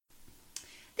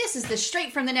This is the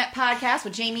Straight from the Net podcast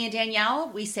with Jamie and Danielle.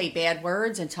 We say bad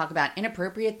words and talk about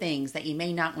inappropriate things that you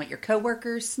may not want your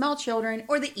coworkers, small children,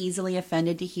 or the easily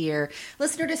offended to hear.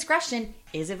 Listener discretion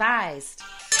is advised.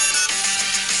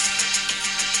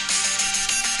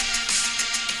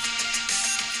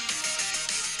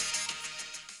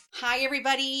 Hi,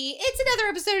 everybody. It's another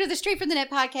episode of the Straight from the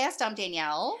Net podcast. I'm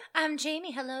Danielle. I'm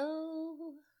Jamie. Hello.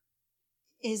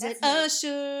 Is That's it new.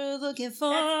 Usher looking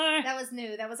for? That was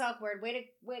new. That was awkward.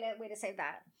 Way to save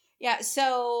that. Yeah,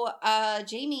 so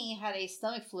Jamie had a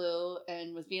stomach flu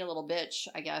and was being a little bitch,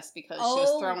 I guess, because she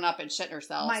was throwing up and shitting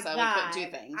herself, My so God. we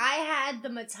couldn't do things. I had the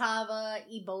Matava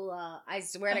Ebola. I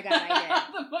swear to God, I did.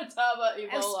 The Matava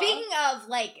And Ebola. speaking of,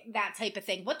 like, that type of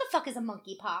thing, what the fuck is a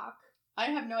monkeypox?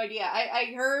 I have no idea.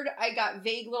 I heard I got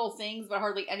vague little things, but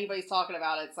hardly anybody's talking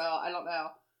about it, so I don't know.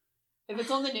 If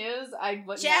it's on the news, I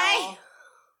wouldn't know.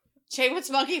 Jay, what's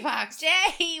monkeypox?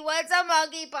 Jay, what's a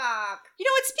monkeypox? You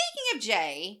know what, speaking of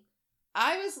Jay,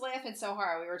 I was laughing so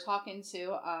hard. We were talking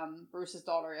to Bruce's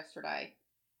daughter yesterday,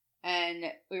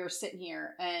 and we were sitting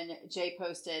here, and Jay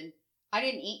posted, I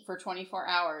didn't eat for 24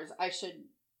 hours. I should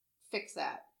fix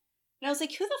that. And I was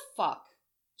like, who the fuck?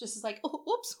 Just is like, oh,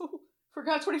 whoops,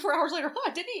 forgot 24 hours later,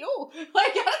 I didn't eat. Oh,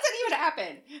 like, how does that even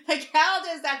happen? Like, how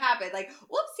does that happen? Like,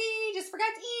 whoopsie, just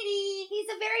forgot to eat. He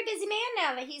a very busy man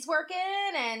now that he's working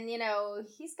and, you know,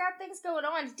 he's got things going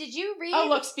on. Did you read? Oh,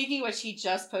 look, speaking of which, he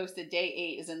just posted day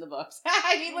 8 is in the books.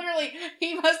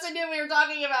 he must have knew we were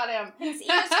talking about him. Did he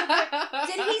send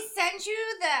you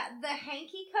the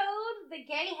hanky code? The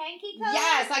gay hanky code?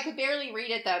 Yes, I could barely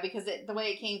read it, though, because the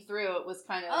way it came through, it was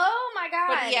kind of... Oh, my God.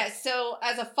 But yeah, so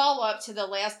as a follow-up to the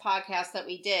last podcast that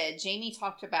we did, Jamie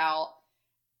talked about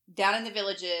down in the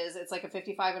villages, it's like a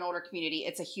 55 and older community.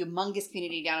 It's a humongous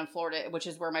community down in Florida, which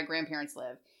is where my grandparents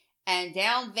live. And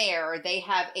down there, they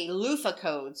have a loofah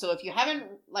code. So if you haven't,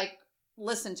 like,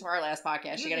 listened to our last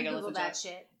podcast, you gotta go listen to it.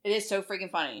 Shit. It is so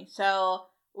freaking funny. So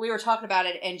we were talking about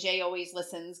it, and Jay always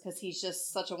listens because he's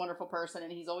just such a wonderful person,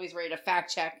 and he's always ready to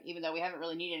fact check, even though we haven't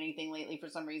really needed anything lately for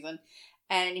some reason.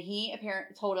 And he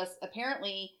told us,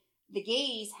 apparently, the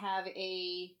gays have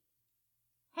a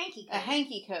hanky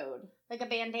code. Like a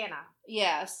bandana.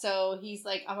 Yeah, so he's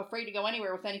like, I'm afraid to go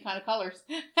anywhere with any kind of colors.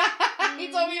 He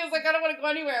told me, he was like, I don't want to go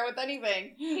anywhere with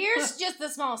anything. Here's just a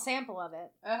small sample of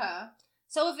it. Uh-huh.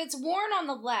 So if it's worn on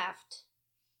the left,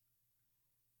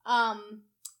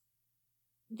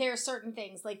 there are certain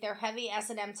things, like they're heavy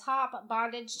S&M top,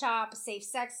 bondage top, safe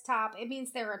sex top. It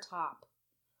means they're a top.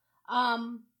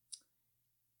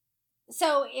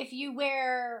 So if you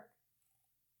wear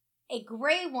a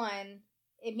gray one,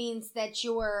 it means that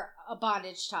you're a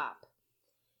bondage top.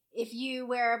 If you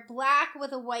wear black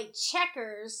with a white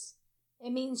checkers, it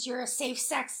means you're a safe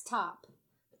sex top.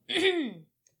 Gray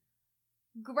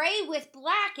with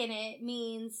black in it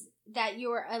means that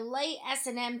you're a light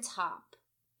S&M top.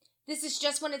 This is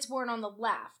just when it's worn on the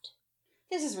left.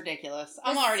 This is ridiculous.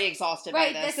 I'm already exhausted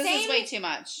by this. This is way too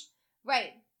much.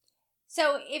 Right.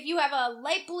 So if you have a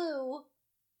light blue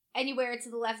and you wear it to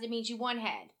the left, it means you want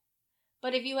head.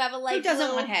 But if you have a light blue... Who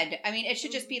doesn't want head? I mean, it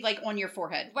should just be, like, on your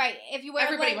forehead. Right. If you wear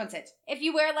Everybody wants it. If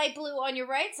you wear light blue on your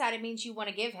right side, it means you want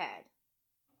to give head.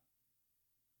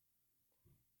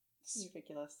 This is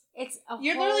ridiculous.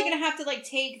 You're literally going to have to, like,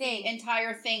 take the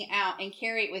entire thing out and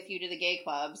carry it with you to the gay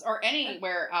clubs. Or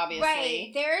anywhere, obviously.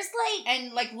 Right. There's, like...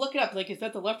 And, like, look it up. Like, is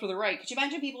that the left or the right? Could you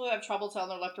imagine people who have trouble telling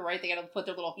their left or right? They got to put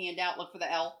their little hand out, look for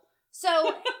the L.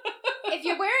 So... If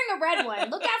you're wearing a red one,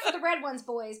 look out for the red ones,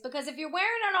 boys, because if you're wearing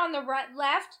it on the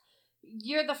left,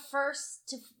 you're a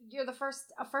first-time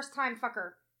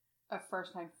fucker. A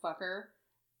first-time fucker?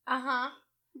 Uh-huh.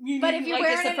 But if you're like,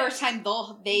 wearing it's the first time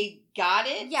they got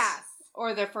it? Yes.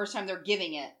 Or the first time they're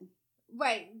giving it?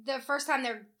 Right. The first time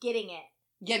they're getting it.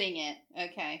 Getting it.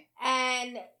 Okay.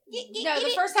 And,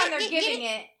 the first time they're giving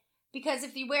it, because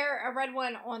if you wear a red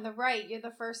one on the right,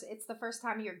 it's the first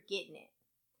time you're getting it.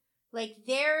 Like,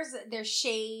 they're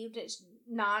shaved,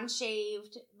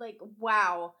 non-shaved, like,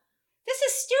 wow. This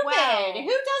is stupid. Wow. Who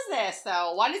does this,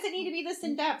 though? Why does it need to be this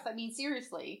in-depth? I mean,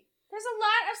 seriously. There's a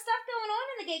lot of stuff going on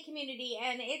in the gay community,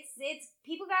 and it's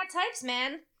people got types,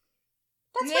 man.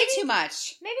 That's way too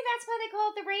much. Maybe that's why they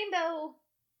call it the rainbow.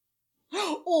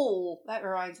 Oh, that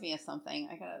reminds me of something.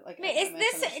 I gotta, like... Wait, is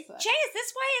this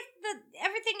why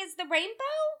everything is the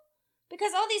rainbow?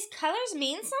 Because all these colors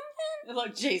mean something?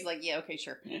 Look, Jay's like, yeah, okay,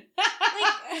 sure. He's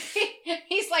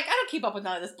like, I don't keep up with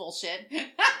none of this bullshit.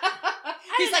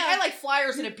 He's like, I like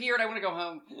flyers and a beard. I want to go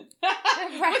home.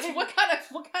 Right. What kind of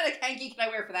hanky can I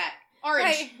wear for that? Orange.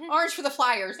 Right. Orange for the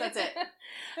flyers. That's it.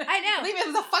 I know. Leave me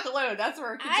the fuck alone. That's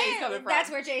where Jay's coming from. That's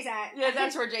where Jay's at. Yeah,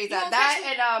 that's where Jay's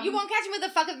at. You won't catch him with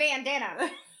a fucking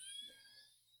bandana.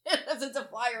 It's a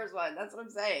Flyers one. That's what I'm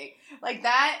saying. Like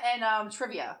that and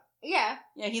trivia. Yeah.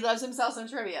 Yeah, he loves himself some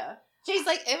trivia. She's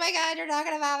like, oh my God, you're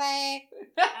talking about me.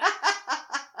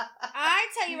 I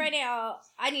tell you right now,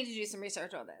 I need to do some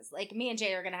research on this. Like, me and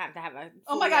Jay are going to have a...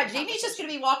 Oh my God, Jamie's just going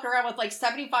to be walking around with like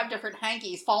 75 different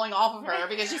hankies falling off of her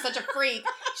because she's such a freak.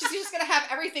 She's just going to have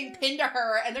everything pinned to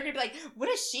her, and they're going to be like, what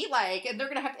is she like? And they're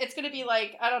going to have... It's going to be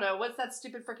like, I don't know, what's that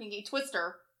stupid freaking gay...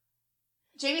 Twister.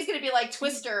 Jamie's going to be like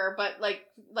Twister, but like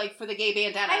for the gay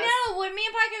bandanas. I know, when me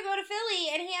and Pico go to Philly,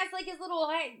 and he has like his little,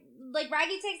 like,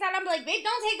 raggy takes out, I'm like, babe,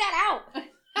 don't take that out.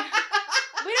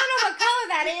 We don't know what color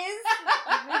that is.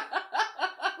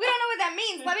 We don't know what that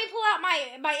means. Let me pull out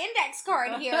my index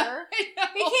card here.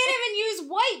 We can't even use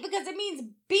white because it means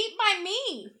beat by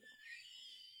me.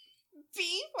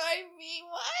 Beat by me?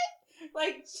 What?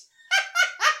 Like,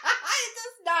 it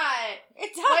does not.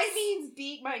 It does. White means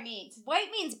beat my meat. White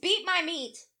means beat my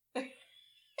meat.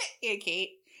 Aunt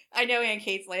Kate. I know Aunt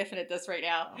Kate's laughing at this right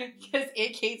now. Because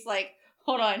Aunt Kate's like,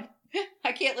 hold on.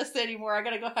 I can't listen anymore. I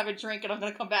gotta go have a drink and I'm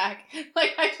gonna come back.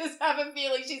 Like, I just have a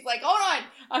feeling she's like, hold on.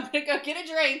 I'm gonna go get a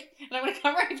drink and I'm gonna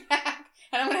come right back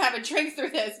and I'm gonna have a drink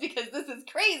through this because this is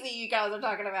crazy you guys are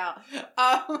talking about.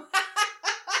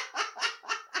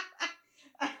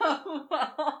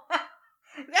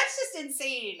 That's just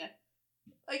insane.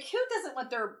 Like, who doesn't want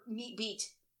their meat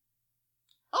beat?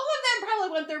 All of them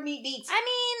probably want their meat beat. I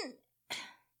mean,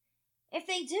 if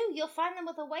they do, you'll find them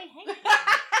with a white hanky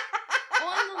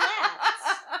on the left.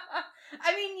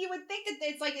 I mean, you would think that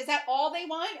it's like, is that all they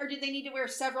want? Or do they need to wear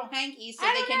several hankies so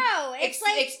I they don't can know. It's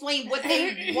like, explain what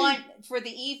they want for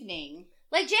the evening?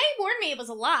 Like, Jay warned me it was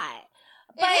a lot.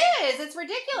 But, it is. It's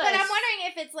ridiculous. But I'm wondering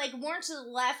if it's like worn to the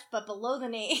left but below the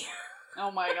knee.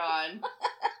 Oh my God.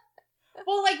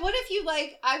 Well, like, what if you,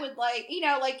 like, I would, like, you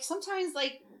know, like, sometimes,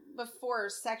 like, before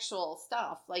sexual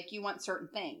stuff, like, you want certain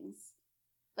things.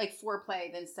 Like,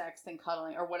 foreplay, then sex, then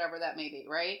cuddling, or whatever that may be,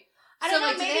 right? I don't know,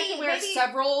 like, maybe do they have to wear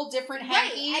several different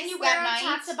hankies and you wear them that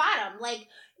night? top to bottom. Like,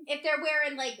 if they're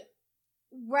wearing, like,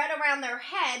 red around their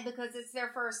head because it's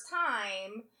their first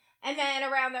time, and then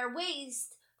around their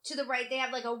waist to the right, they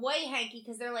have, like, a white hanky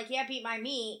because they're like, yeah, beat my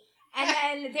meat. And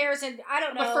then there's I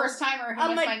don't know. The first timer who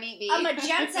wants my meat beat. A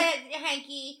magenta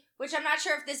hanky, which I'm not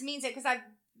sure if this means it because I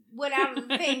went out of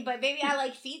the thing, but maybe I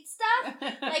like feet stuff.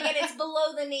 Like, and it's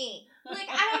below the knee. Like,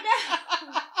 I don't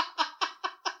know.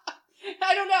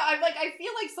 I don't know. I'm like, I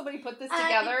feel like somebody put this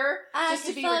together just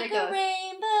to be ridiculous. A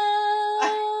rainbow.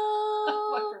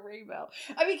 Fuck a rainbow.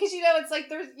 I mean, because, you know, it's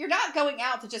like you're not going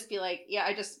out to just be like, yeah,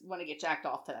 I just want to get jacked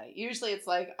off tonight. Usually it's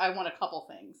like, I want a couple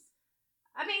things.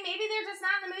 I mean, maybe they're just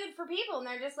not in the mood for people, and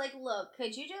they're just like, look,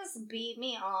 could you just beat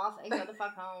me off and go the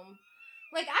fuck home?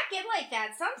 Like, I get like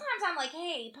that. Sometimes I'm like,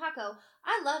 hey, Paco,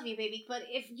 I love you, baby, but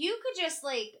if you could just,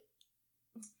 like,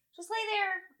 just lay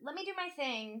there, let me do my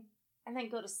thing, and then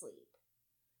go to sleep.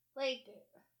 Like,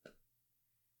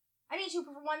 I need you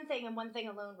for one thing and one thing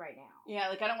alone right now. Yeah,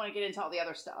 like, I don't want to get into all the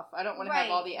other stuff. I don't want to have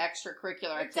all the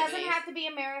extracurricular activities. It doesn't have to be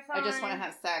a marathon. I just want to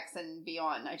have sex and be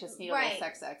on. I just need a little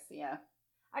sex, yeah.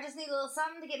 I just need a little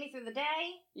something to get me through the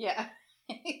day. Yeah.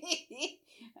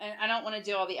 And I don't want to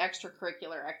do all the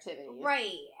extracurricular activities.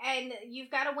 Right. And you've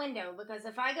got a window, because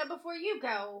if I go before you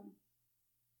go,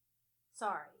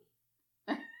 sorry.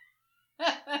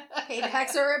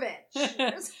 Paybacks are a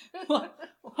bitch.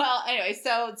 Well, anyway,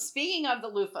 so speaking of the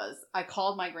loofahs, I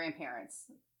called my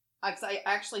grandparents. I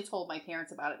actually told my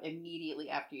parents about it immediately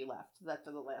after you left,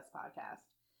 after the last podcast.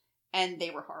 And they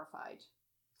were horrified.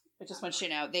 I just want you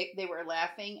to know, they were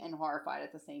laughing and horrified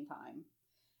at the same time.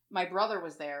 My brother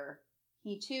was there.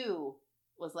 He, too,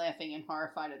 was laughing and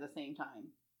horrified at the same time.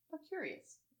 But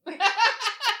curious.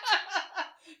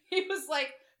 He was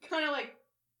like, kind of like,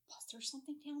 was there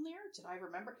something down there? Did I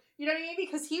remember? You know what I mean?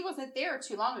 Because he wasn't there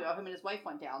too long ago. Him and his wife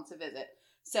went down to visit.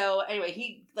 So anyway,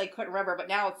 he like couldn't remember. But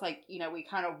now it's like, you know, we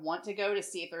kind of want to go to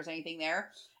see if there's anything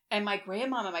there. And my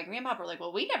grandmom and my grandpa were like,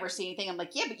 well, we never see anything. I'm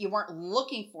like, yeah, but you weren't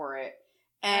looking for it.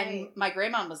 And my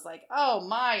grandmom was like, oh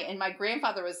my. And my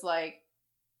grandfather was like,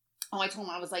 oh, I told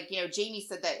him, I was like, you know, Jamie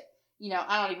said that, you know,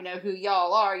 I don't even know who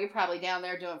y'all are. You're probably down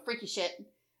there doing freaky shit.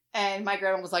 And my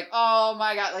grandma was like, oh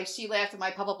my God. Like, she laughed, and my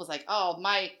papa was like, oh,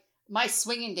 my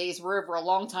swinging days were over a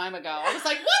long time ago. I was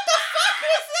like, what the fuck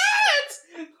is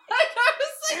that? Like, I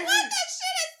was like, what the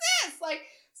shit is this? Like,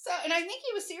 so, and I think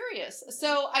he was serious.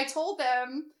 So I told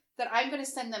them that I'm going to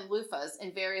send them loofahs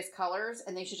in various colors,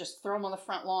 and they should just throw them on the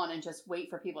front lawn and just wait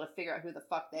for people to figure out who the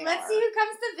fuck they are. Let's see who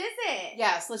comes to visit.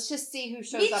 Yes, let's just see who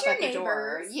shows up at the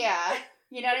door. Yeah,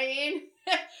 you know what I mean?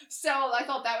 So I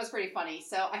thought that was pretty funny.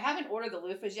 So I haven't ordered the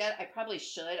loofahs yet. I probably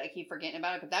should. I keep forgetting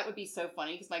about it, but that would be so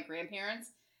funny because my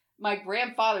my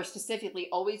grandfather specifically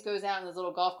always goes out in his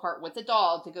little golf cart with the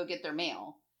dog to go get their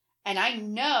mail. And I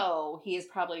know he has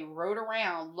probably rode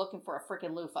around looking for a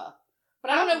freaking loofah. But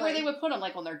I don't know where they would put them,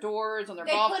 like on their doors, on their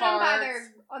golf carts. They put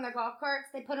them on their golf carts.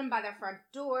 They put them by their front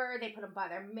door. They put them by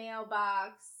their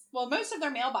mailbox. Well, most of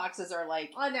their mailboxes are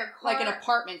like on their car, like an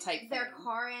apartment type their thing.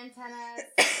 car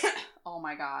antennas. Oh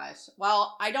my gosh.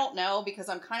 Well, I don't know because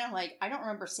I'm kind of like, I don't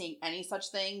remember seeing any such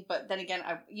thing. But then again,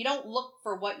 you don't look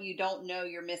for what you don't know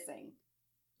you're missing.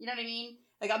 You know what I mean?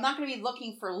 Like, I'm not going to be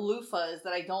looking for loofahs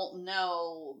that I don't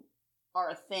know are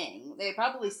a thing. They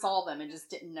probably saw them and just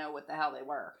didn't know what the hell they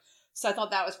were. So I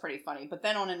thought that was pretty funny. But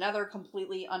then on another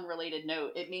completely unrelated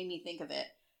note, it made me think of it.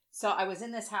 So I was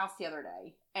in this house the other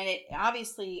day, and it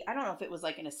obviously, I don't know if it was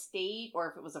like an estate or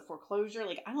if it was a foreclosure.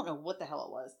 Like, I don't know what the hell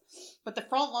it was. But the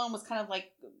front lawn was kind of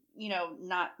like, you know,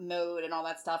 not mowed and all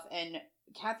that stuff. And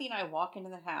Kathy and I walk into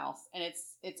the house, and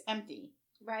it's empty.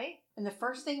 Right. And the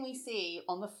first thing we see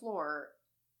on the floor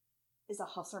is a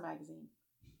Hustler magazine.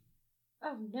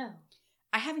 Oh, no.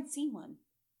 I haven't seen one.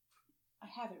 I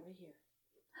have it right here.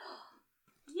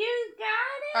 You got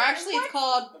it. Or actually, it's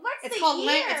called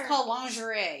year?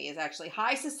 Lingerie. Is actually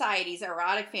High Society's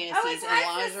erotic fantasies it's in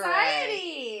High lingerie.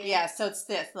 Society. Yeah, so it's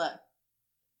this. Look.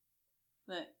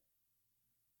 Oh,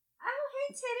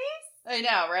 hey, titties. I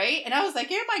know, right? And I was like,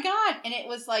 oh my god! And it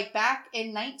was like back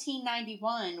in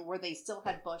 1991 where they still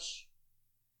had Bush.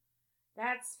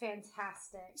 That's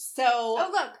fantastic. So, oh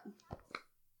look.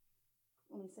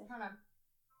 Let me see. Hold on.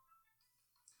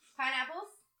 Pineapples.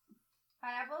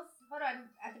 Hold on.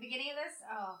 At the beginning of this?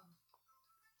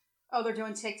 Oh, they're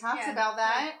doing TikToks Yeah. about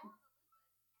that?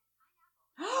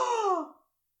 Oh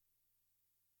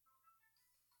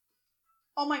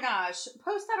my gosh.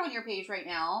 Post that on your page right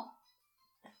now.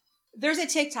 There's a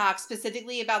TikTok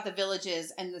specifically about the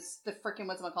villages and the freaking,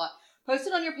 whatchamacallit. Post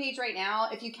it on your page right now.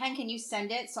 If you can you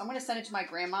send it? So I'm going to send it to my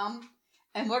grandmom.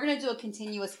 And we're going to do a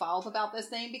continuous follow-up about this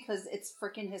thing because it's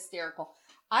freaking hysterical.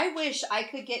 I wish I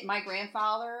could get my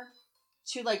grandfather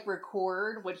to like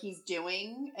record what he's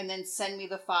doing and then send me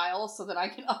the file so that I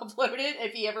can upload it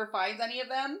if he ever finds any of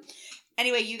them.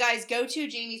 Anyway, you guys go to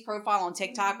Jamie's profile on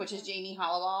TikTok, which is Jamie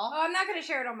Hollowall. Oh, I'm not going to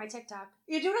share it on my TikTok.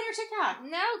 You do it on your TikTok.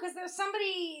 No, because that's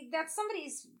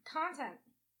somebody's content.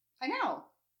 I know.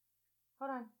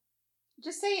 Hold on.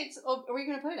 Just say it's, where are you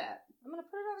going to put it at? I'm going to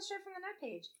put it on the Straight from the Net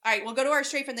page. All right, we'll go to our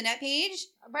Straight from the Net page.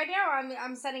 Right now,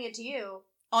 I'm sending it to you.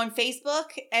 On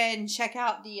Facebook and check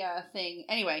out the thing.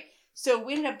 Anyway, so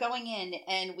we ended up going in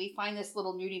and we find this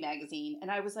little nudie magazine.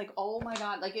 And I was like, oh my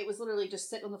God. Like, it was literally just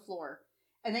sitting on the floor.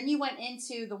 And then you went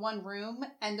into the one room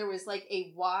and there was like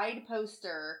a wide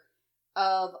poster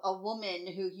of a woman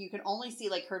who you could only see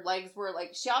like her legs were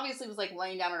like, she obviously was like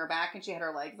laying down on her back and she had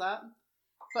her legs up.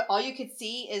 But all you could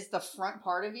see is the front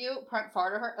part of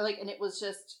her, like, and it was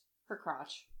just her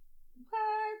crotch.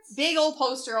 What? Big old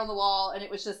poster on the wall, and it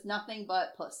was just nothing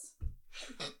but puss.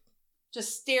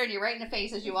 Just staring you right in the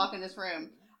face as you walk in this room.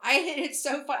 It's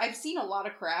so fun. I've seen a lot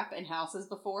of crap in houses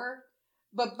before,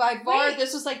 but by far,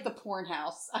 this was like the porn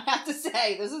house. I have to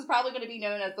say, this is probably going to be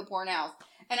known as the porn house.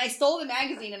 And I stole the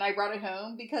magazine and I brought it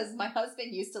home because my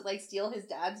husband used to like steal his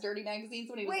dad's dirty magazines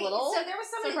when he was little. So there was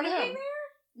somebody living there?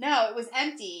 No, it was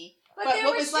empty. But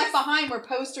what was left behind were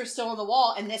posters still on the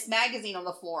wall and this magazine on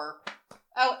the floor.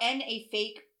 Oh, and a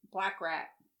fake black rat.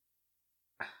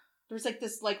 There was like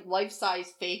this like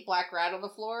life-size fake black rat on the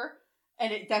floor.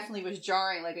 And it definitely was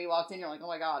jarring. Like, we walked in, you're like, oh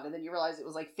my God. And then you realize it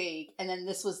was like fake. And then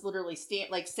this was literally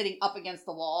sitting up against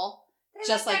the wall. They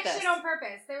just like that this. shit on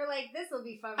purpose. They were like, this will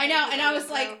be fun. I know. And I was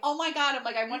like, oh my God. I'm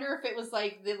like, I wonder if it was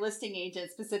like the listing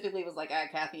agent specifically was like,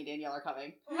 Kathy and Danielle are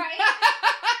coming. Right.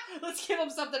 Let's give them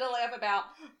something to laugh about.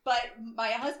 But my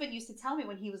husband used to tell me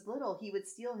when he was little, he would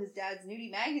steal his dad's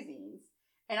nudie magazines.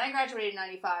 And I graduated in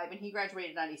 95 and he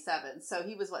graduated in 97. So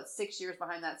he was, 6 years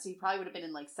behind that. So he probably would have been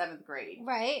in 7th grade.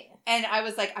 Right. And I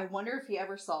was like, I wonder if he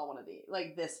ever saw one of these,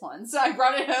 like this one. So I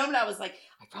brought it home and I was like,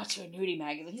 I brought you a nudie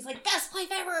magazine. He's like, best life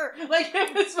ever. Like,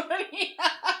 it was funny.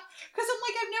 Because I'm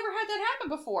like, I've never had that happen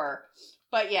before.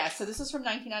 But yeah, so this was from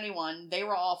 1991. They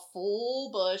were all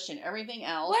full bush and everything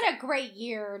else. What a great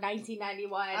year,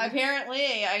 1991.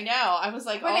 Apparently, I know. I was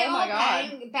like, were oh they my all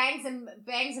God. Bangs and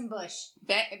Bush.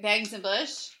 Bangs and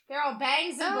Bush? They're all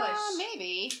Bangs and Bush.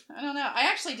 Maybe. I don't know. I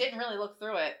actually didn't really look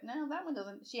through it. No, that one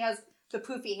doesn't. She has the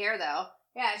poofy hair, though.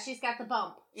 Yeah, she's got the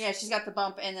bump. Yeah, she's got the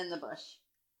bump and then the bush.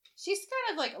 She's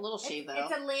kind of like a little shave, though.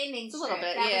 It's a landing strip. A little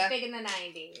bit, that was big in the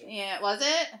 90s. Yeah, was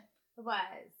it? It was.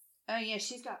 Oh, yeah,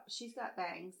 she's got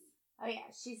bangs. Oh, yeah,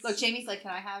 she's... Look, Jamie's like,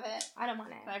 can I have it? I don't want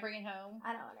it. Can I bring it home?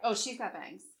 I don't want it. Oh, she's got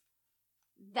bangs.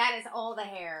 That is all the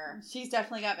hair. She's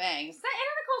definitely got bangs. Is that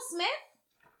Anna Nicole Smith?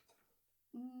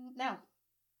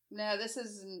 No, this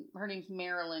is, her name's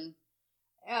Marilyn.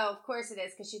 Oh, of course it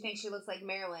is, because she thinks she looks like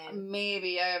Marilyn.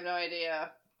 Maybe, I have no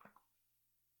idea.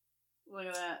 Look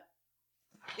at that.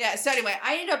 Yeah, so anyway,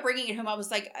 I ended up bringing it home.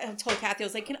 I told Kathy, I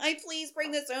was like, can I please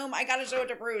bring this home? I gotta show it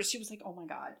to Bruce. She was like, oh my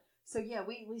God. So yeah,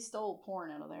 we stole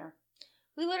porn out of there.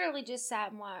 We literally just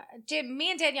sat and watched.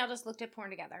 Me and Danielle just looked at porn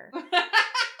together.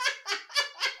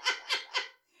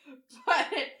 But,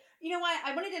 you know what?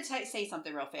 I wanted to say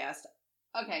something real fast.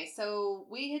 Okay, so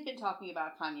we had been talking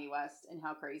about Kanye West and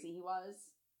how crazy he was.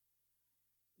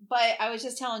 But I was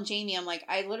just telling Jamie, I'm like,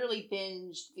 I literally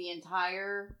binged the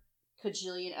entire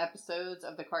cajillion episodes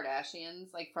of the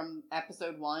Kardashians, like from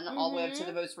episode 1 all the way up to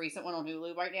the most recent one on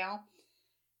Hulu right now.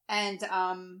 And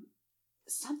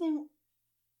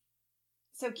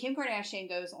so Kim Kardashian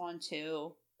goes on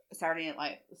to Saturday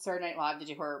Night Live to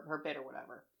do her bit or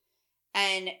whatever.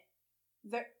 And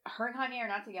her and Kanye are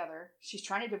not together. She's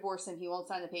trying to divorce him. He won't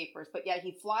sign the papers. But yet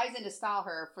he flies in to style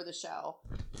her for the show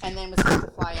and then was supposed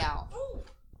to fly out.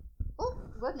 Oh,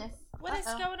 goodness. What is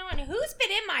going on? Who's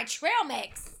been in my trail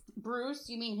mix? Bruce,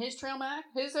 you mean his trail mix?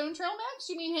 His own trail mix?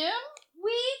 You mean him?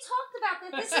 We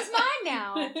talked about this. This is mine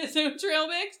now. His own trail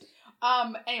mix?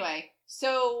 Anyway,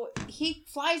 so he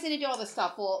flies in to do all this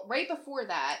stuff. Well, right before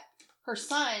that, her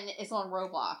son is on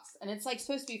Roblox, and it's like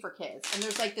supposed to be for kids. And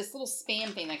there's like this little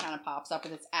spam thing that kind of pops up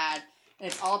with this ad, and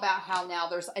it's all about how now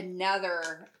there's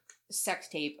another sex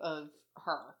tape of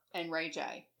her and Ray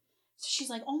J. So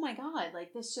she's like, oh my God,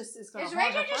 like this just is going to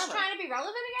haunt her forever. Is Ray J just trying to be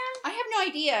relevant again? I have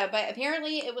no idea, but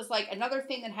apparently it was like another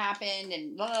thing that happened,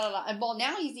 and blah, blah, blah. And well,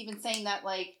 now he's even saying that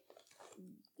like,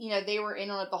 you know, they were in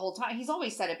on it the whole time. He's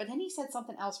always said it, but then he said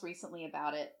something else recently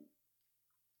about it.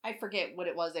 I forget what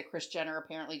it was that Kris Jenner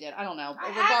apparently did. I don't know. But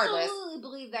regardless, I absolutely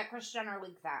believe that Kris Jenner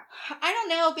leaked that. I don't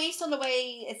know. Based on the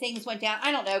way things went down,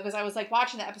 I don't know, because I was like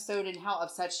watching the episode and how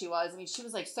upset she was. I mean, she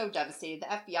was like so devastated.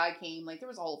 The FBI came, like there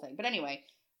was a whole thing. But anyway,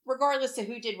 regardless of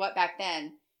who did what back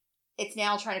then, it's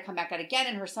now trying to come back out again.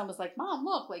 And her son was like, Mom,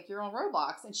 look, like you're on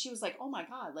Roblox. And she was like, oh my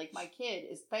God, like my kid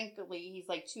is thankfully, he's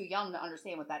like too young to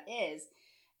understand what that is.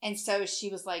 And so she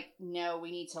was like, no, we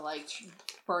need to like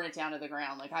burn it down to the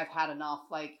ground. Like I've had enough.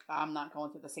 Like I'm not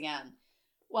going through this again.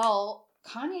 Well,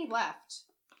 Kanye left,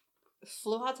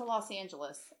 flew out to Los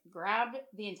Angeles, grabbed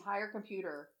the entire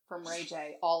computer from Ray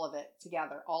J, all of it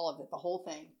together, all of it, the whole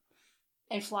thing,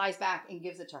 and flies back and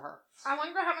gives it to her. I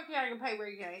wonder how much I can pay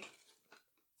Ray J.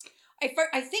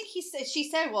 I think she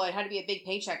said, well, it had to be a big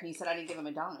paycheck, and he said I didn't give him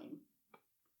a dime.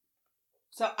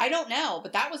 So I don't know,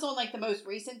 but that was on like the most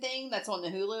recent thing that's on the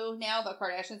Hulu now, the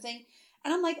Kardashian thing.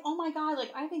 And I'm like, oh my God,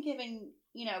 like I've been giving,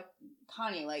 you know,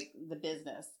 Kanye like the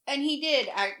business. And he did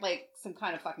act like some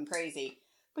kind of fucking crazy.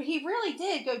 But he really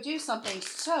did go do something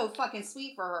so fucking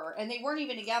sweet for her. And they weren't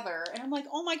even together. And I'm like,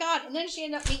 oh my God. And then she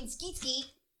ended up meeting Skeet Skeet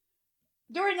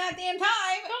during that damn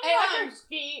time.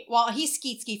 Skeet. Well, he's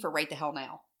Skeet Skeet for right the hell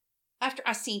now. After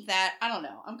I seen that, I don't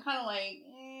know. I'm kind of like,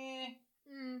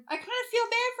 I kind of feel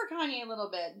bad for Kanye a little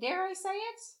bit. Dare I say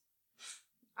it?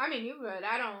 I mean, you would.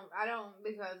 I don't,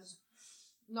 because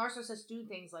narcissists do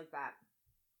things like that.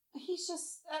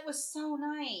 That was so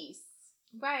nice.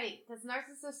 Right, because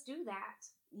narcissists do that.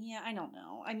 Yeah, I don't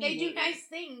know. I mean, they do nice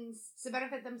things to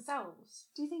benefit themselves.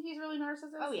 Do you think he's really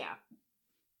narcissist? Oh, yeah.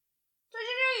 So did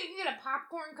you know you can get a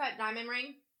popcorn cut diamond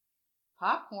ring?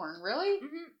 Popcorn? Really?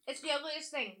 Mm-hmm. It's the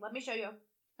ugliest thing. Let me show you.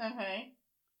 Okay.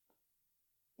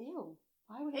 Ew.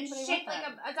 Why would anybody It's shaped want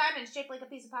like that? a diamond, shaped like a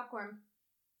piece of popcorn.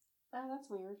 Oh, that's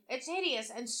weird. It's hideous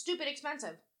and stupid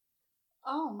expensive.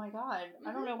 Oh my God. Mm-hmm.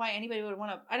 I don't know why anybody would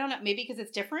want to. I don't know. Maybe because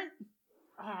it's different?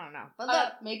 I don't know. But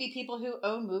look. Maybe people who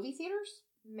own movie theaters?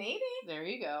 Maybe. There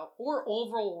you go. Or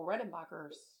overall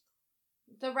Redenbachers.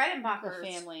 The Redenbachers.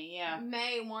 The family, yeah.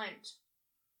 May want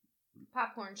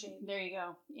popcorn shape. There you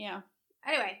go. Yeah.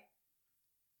 Anyway.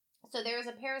 So there is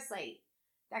a parasite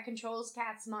that controls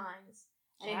cats' minds.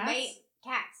 And Cats? It may...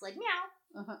 Cats, like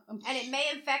meow. Uh-huh. And it may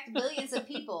infect billions of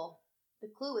people. The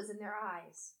clue is in their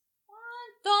eyes.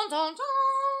 What? Dun dun dun!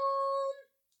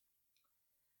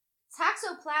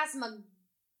 Toxoplasma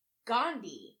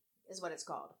gondii is what it's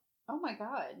called. Oh my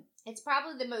God. It's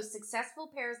probably the most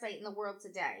successful parasite in the world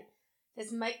today.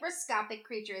 This microscopic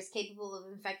creature is capable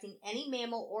of infecting any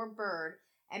mammal or bird,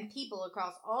 and people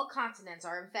across all continents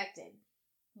are infected.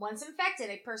 Once infected,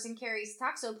 a person carries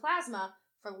toxoplasma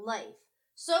for life.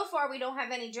 So far, we don't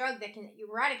have any drug that can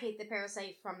eradicate the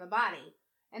parasite from the body,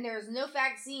 and there is no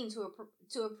vaccine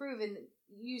to approve in the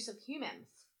use of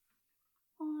humans.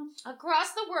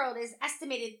 Across the world, it is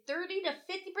estimated 30 to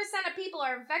 50% of people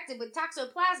are infected with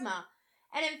toxoplasma,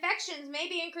 and infections may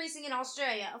be increasing in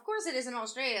Australia. Of course it is in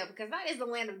Australia, because that is the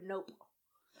land of nope.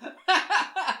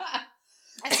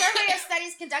 A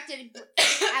studies conducted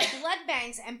at blood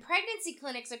banks and pregnancy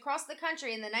clinics across the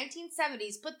country in the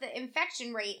 1970s put the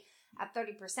infection rate at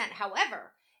 30%.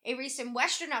 However, a recent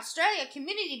Western Australia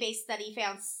community-based study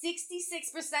found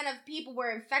 66% of people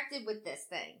were infected with this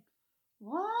thing.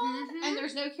 What? Mhm. And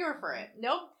there's no cure for it.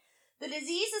 Nope. The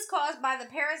disease is caused by this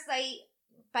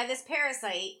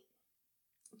parasite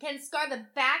can scar the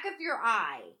back of your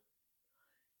eye.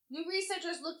 New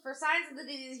researchers looked for signs of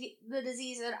the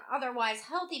disease in otherwise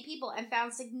healthy people and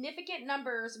found significant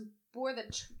numbers bore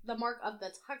the mark of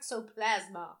the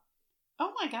toxoplasma.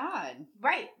 Oh my god.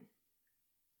 Right.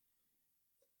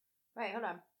 Right, hold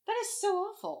on. That is so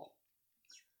awful.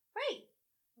 Right.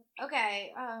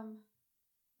 Okay,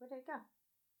 where did it go?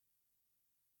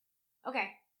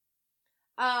 Okay.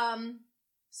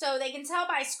 So they can tell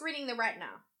by screening the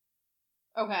retina.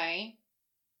 Okay.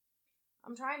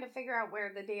 I'm trying to figure out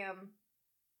where the damn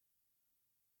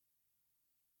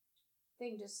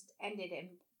thing just ended and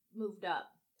moved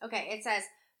up. Okay, it says,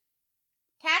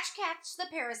 cats catch the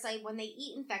parasite when they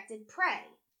eat infected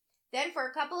prey. Then for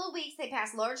a couple of weeks, they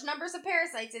pass large numbers of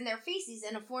parasites in their feces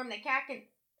in a form that cat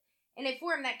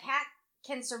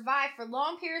can survive for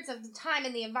long periods of time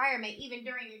in the environment, even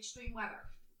during extreme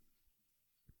weather.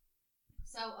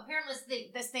 So apparently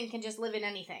this thing can just live in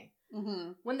anything.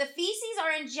 Mm-hmm. When the feces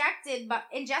are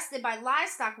ingested by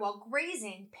livestock while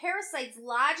grazing, parasites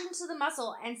lodge into the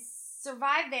muscle and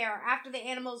survive there after the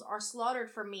animals are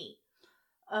slaughtered for meat.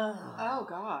 Ugh. Oh,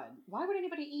 God. Why would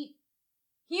anybody eat?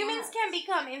 Humans Cats. can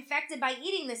become infected by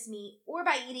eating this meat or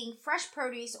by eating fresh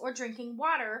produce or drinking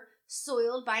water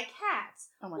soiled by cats.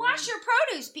 Oh my Wash God. your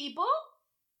produce, people!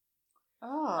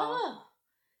 Oh. Ugh.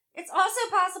 It's also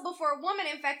possible for a woman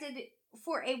infected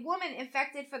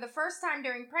for the first time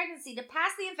during pregnancy to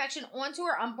pass the infection on to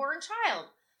her unborn child.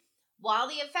 While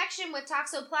the infection with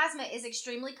toxoplasma is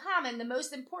extremely common, the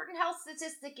most important health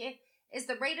statistic is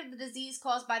the rate of the disease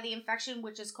caused by the infection,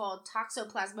 which is called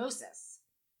toxoplasmosis.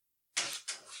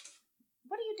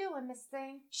 What are you doing, Miss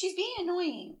Thing? She's being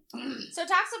annoying. So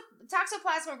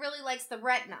toxoplasma really likes the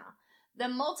retina, the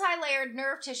multi-layered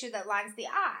nerve tissue that lines the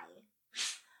eye.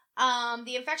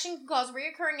 The infection can cause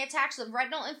recurring attacks of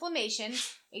retinal inflammation,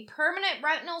 a permanent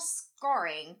retinal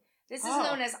scarring. This is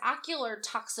known as ocular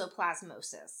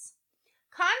toxoplasmosis.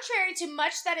 Contrary to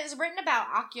much that is written about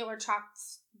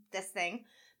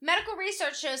medical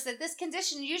research shows that this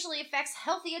condition usually affects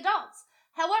healthy adults.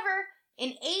 However,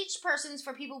 in aged persons,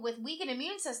 for people with weakened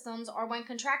immune systems, or when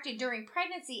contracted during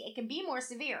pregnancy, it can be more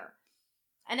severe.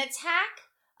 An attack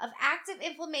of active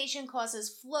inflammation causes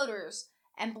floaters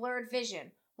and blurred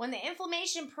vision. When the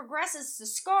inflammation progresses to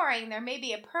scarring, there may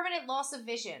be a permanent loss of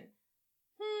vision.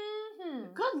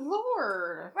 Good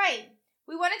Lord. Right.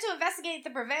 We wanted to investigate the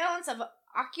prevalence of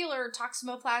ocular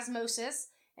toxoplasmosis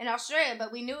in Australia,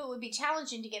 but we knew it would be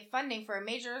challenging to get funding for a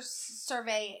major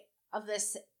survey of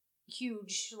this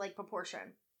huge,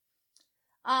 proportion.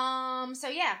 So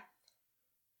yeah.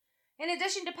 In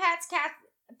addition to cats,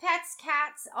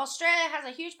 Australia has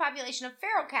a huge population of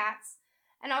feral cats,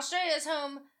 and Australia is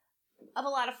home of a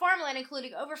lot of farmland,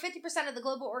 including over 50% of the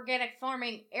global organic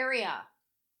farming area.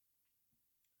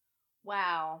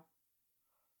 Wow.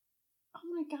 Oh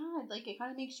my God. It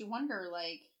kind of makes you wonder,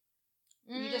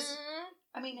 you just,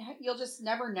 you'll just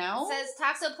never know. It says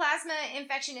toxoplasma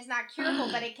infection is not curable,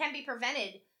 but it can be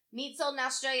prevented. Meat sold in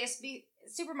Australia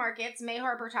supermarkets may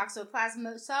harbor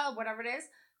toxoplasmosa, whatever it is.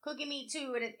 Cooking meat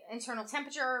to an internal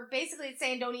temperature. Basically, it's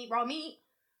saying don't eat raw meat.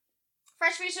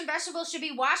 Fresh fruits and vegetables should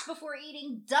be washed before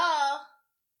eating. Duh.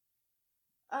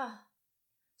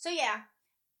 So yeah.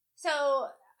 So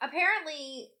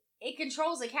apparently it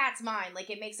controls a cat's mind.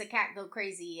 It makes a cat go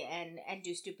crazy and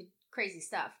do stupid, crazy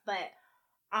stuff. But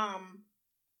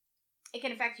it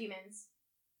can affect humans.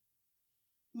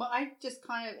 Well,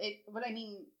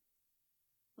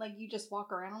 you just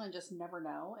walk around and just never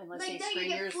know unless they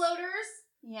screen you get floaters.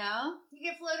 Yeah. You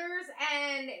get floaters,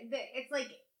 and it's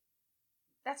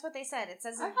that's what they said. It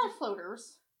says I've had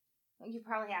floaters. You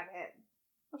probably have it.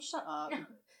 Oh, shut up.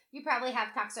 You probably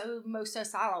have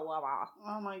toxoplasmosis.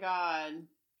 Oh my God.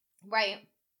 Right.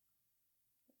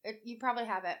 You probably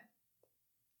have it.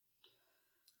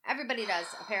 Everybody does,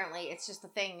 apparently. It's just a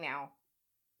thing now.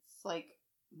 It's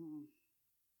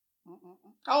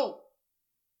Oh!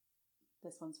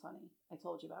 This one's funny. I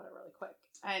told you about it really quick.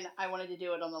 And I wanted to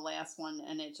do it on the last one,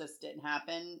 and it just didn't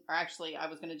happen. Or actually, I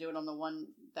was going to do it on the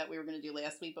one that we were going to do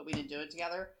last week, but we didn't do it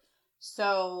together.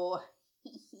 So,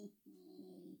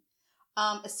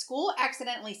 a school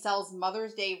accidentally sells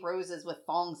Mother's Day roses with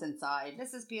thongs inside.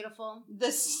 This is beautiful.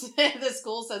 The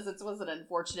school says it was an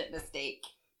unfortunate mistake.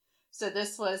 So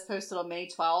this was posted on May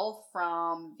 12th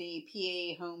from the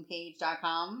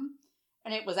PAHomepage.com.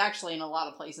 and it was actually in a lot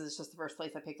of places. It's just the first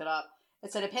place I picked it up.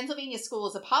 It said a Pennsylvania school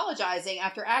is apologizing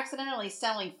after accidentally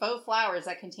selling faux flowers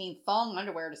that contain thong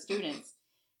underwear to students.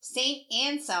 St.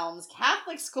 Anselm's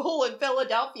Catholic School in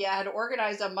Philadelphia had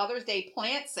organized a Mother's Day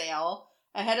plant sale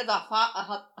ahead of the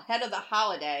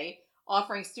holiday,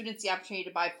 offering students the opportunity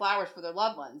to buy flowers for their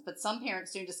loved ones. But some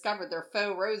parents soon discovered their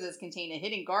faux roses contained a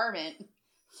hidden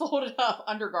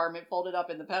undergarment folded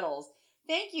up in the petals.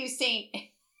 Thank you, St.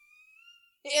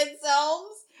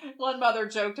 Anselm's. One mother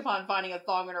joked upon finding a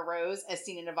thong in a rose, as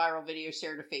seen in a viral video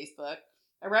shared to Facebook.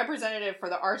 A representative for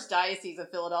the Archdiocese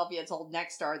of Philadelphia told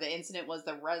Nexstar the incident was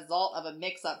the result of a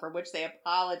mix-up for which they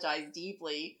apologized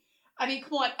deeply. I mean,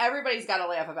 come on, everybody's got to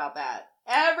laugh about that.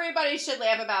 Everybody should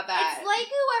laugh about that. It's like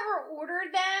whoever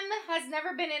ordered them has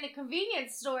never been in a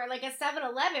convenience store, like a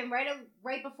 7-Eleven,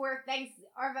 right before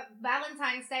or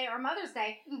Valentine's Day or Mother's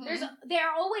Day. Mm-hmm.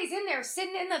 They're always in there,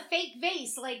 sitting in the fake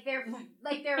vase, like they're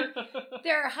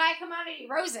high commodity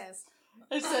roses.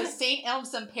 It says St.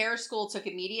 Elmson Parish School took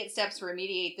immediate steps to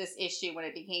remediate this issue when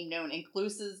it became known,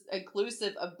 inclusive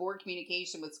of board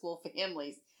communication with school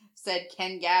families, said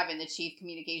Ken Gavin, the chief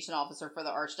communication officer for the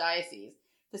Archdiocese.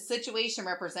 The situation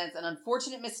represents an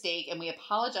unfortunate mistake, and we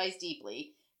apologize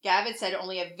deeply. Gavin said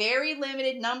only a very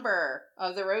limited number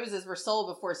of the roses were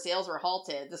sold before sales were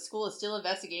halted. The school is still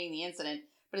investigating the incident,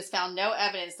 but has found no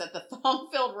evidence that the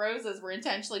thong-filled roses were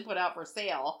intentionally put out for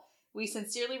sale. We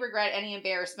sincerely regret any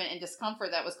embarrassment and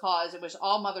discomfort that was caused and wish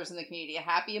all mothers in the community a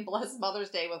happy and blessed Mother's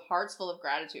Day with hearts full of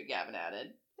gratitude, Gavin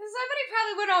added. Somebody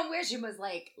probably went on Wish and was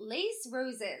like, lace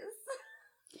roses.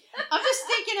 I'm just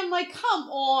thinking, I'm like, come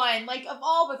on. Like, of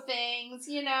all the things,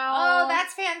 you know. Oh,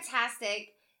 that's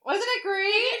fantastic. Wasn't it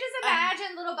great? Can you just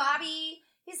imagine little Bobby?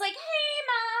 He's like, hey,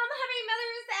 Mom, happy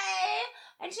Mother's Day.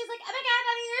 And she's like, oh my God,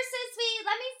 Bobby, you're so sweet.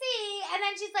 Let me see. And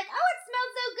then she's like, oh, it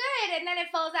smells so good. And then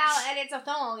it falls out and it's a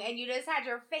thong. And you just had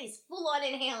your face full on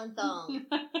inhaling thong.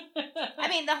 I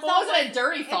mean, the thong wasn't a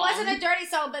dirty thong. It wasn't a dirty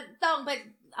thong, but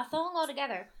a thong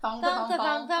altogether. Thong. I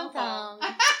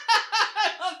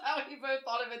love how we both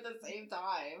thought of it at the same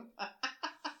time.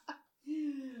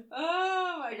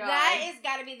 Oh my God. That is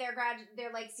gotta be their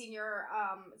like senior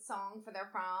song for their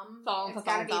prom. It's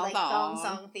gotta be like thong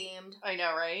song themed. I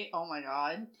know, right? Oh my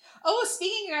God. Oh,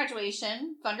 speaking of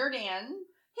graduation, Thunder Dan.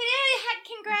 He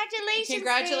did.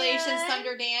 Congratulations, Dan.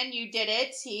 Thunder Dan. You did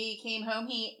it. He came home.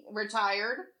 He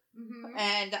retired. Mm-hmm.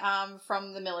 And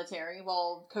from the military,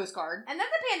 Coast Guard. And then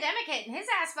the pandemic hit, and his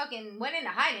ass fucking went into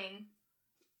hiding.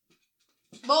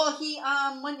 Well, he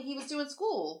when he was doing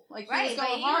school, like he was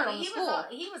going hard on school.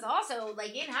 He was also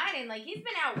like in hiding. Like he's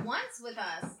been out once with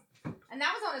us, and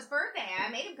that was on his birthday. I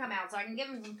made him come out so I can give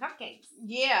him some cupcakes.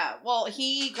 Yeah, well,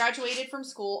 he graduated from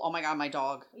school. Oh my God, my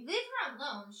dog. Leave her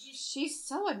alone. She's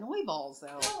so annoyballs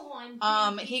though. Go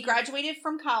on. He graduated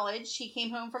from college. He came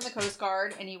home from the Coast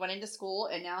Guard and he went into school,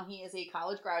 and now he is a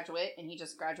college graduate, and he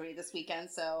just graduated this weekend.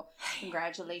 So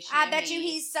congratulations! I bet you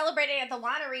he's celebrating at the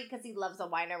winery because he loves the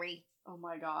winery. Oh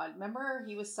my God. Remember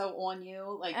he was so on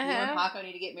you? Like, you and Paco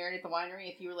need to get married at the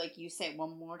winery. If you were like, you say it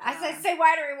one more time. I said, say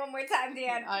winery one more time,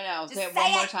 Dan. I know. Just say it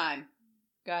one more time.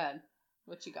 Go ahead.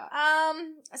 What you got?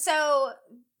 So,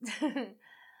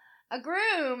 a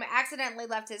groom accidentally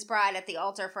left his bride at the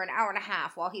altar for an hour and a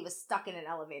half while he was stuck in an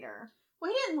elevator.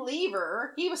 Well, he didn't leave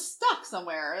her. He was stuck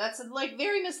somewhere. That's, like,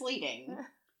 very misleading.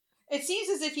 It seems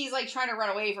as if he's, like, trying to run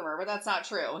away from her, but that's not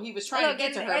true. He was trying to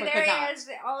get to her, but could not. Is.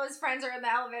 All his friends are in the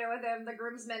elevator with him, the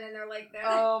groomsmen, and they're like...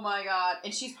 Oh, my God.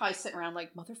 And she's probably sitting around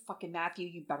like, motherfucking Matthew,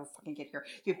 you better fucking get here.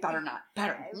 You better not.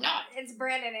 Better not. It's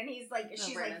Brandon, and he's like...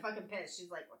 She's, like, fucking pissed. She's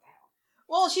like, what the hell?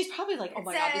 Well, she's probably like, oh,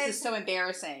 my God, this is so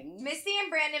embarrassing. Misty and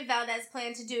Brandon Valdez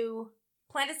plan to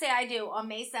say I do on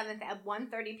May 7th at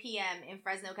 1:30 p.m. in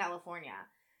Fresno, California.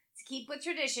 To keep with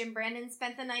tradition, Brandon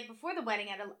spent the night before the wedding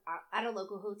at a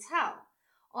local hotel.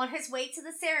 On his way to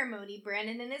the ceremony,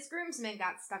 Brandon and his groomsmen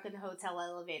got stuck in the hotel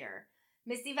elevator.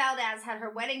 Misty Valdez had her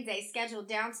wedding day scheduled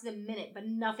down to the minute, but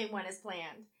nothing went as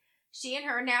planned. She and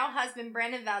her now husband,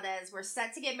 Brandon Valdez, were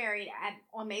set to get married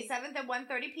on May 7th at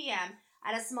 1:30 p.m.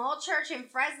 at a small church in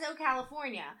Fresno,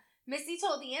 California. Misty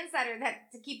told the insider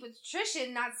that to keep with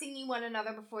tradition, not seeing one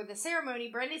another before the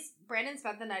ceremony, Brandon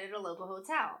spent the night at a local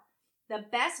hotel, the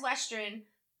Best Western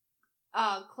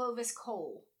Clovis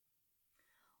Cole.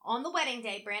 On the wedding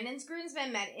day, Brandon's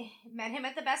groomsmen met him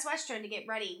at the Best Western to get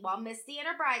ready, while Misty and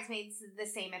her bridesmaids did the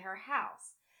same at her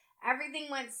house. Everything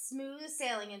went smooth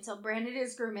sailing until Brandon and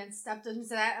his groomsmen stepped into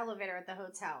that elevator at the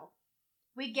hotel.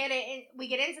 We get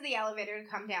into the elevator to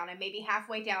come down, and maybe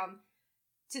halfway down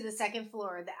to the second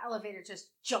floor, the elevator just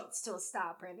jolts to a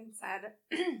stop, Brandon said.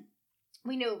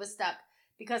 We knew it was stuck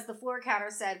because the floor counter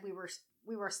said we were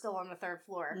we were still on the 3rd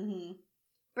floor. Mm-hmm.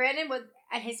 Brandon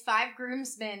and his 5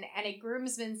 groomsmen and a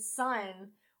groomsman's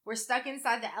son were stuck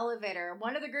inside the elevator.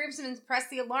 One of the groomsmen pressed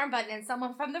the alarm button, and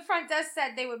someone from the front desk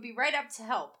said they would be right up to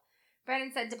help.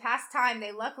 Brandon said to pass time,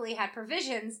 they luckily had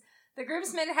provisions. The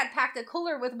groomsmen had packed a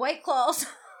cooler with White Claws.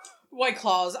 White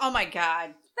Claws. Oh, my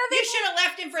God. You should have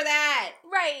left him for that.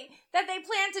 Right. That they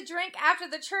planned to drink after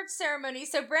the church ceremony,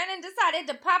 so Brandon decided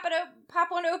to pop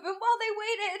one open while they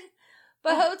waited.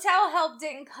 But hotel help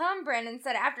didn't come, Brandon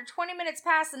said. After 20 minutes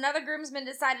passed, another groomsman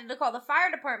decided to call the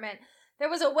fire department. There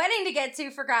was a wedding to get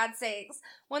to, for God's sakes.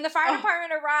 When the fire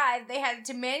department arrived, they had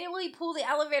to manually pull the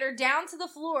elevator down to the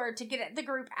floor to get the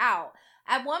group out.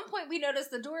 At one point, we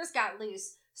noticed the doors got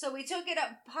loose, so we took it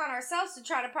upon ourselves to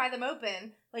try to pry them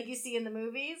open, like you see in the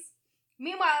movies.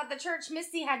 Meanwhile, at the church,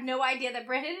 Misty had no idea that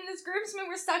Brandon and his groomsmen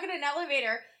were stuck in an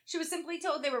elevator. She was simply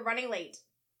told they were running late.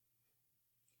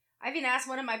 I even asked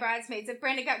one of my bridesmaids if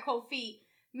Brandon got cold feet.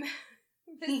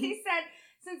 Misty said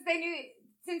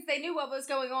since they knew what was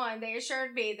going on, they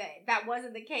assured me that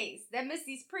wasn't the case. Then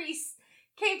Misty's priest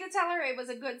came to tell her it was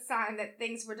a good sign that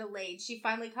things were delayed. She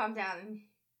finally calmed down and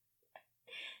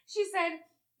she said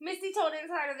Misty told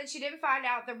Insider that she didn't find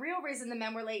out the real reason the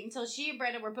men were late until she and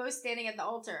Brandon were both standing at the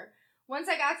altar. Once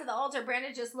I got to the altar,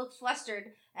 Brandon just looked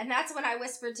flustered, and that's when I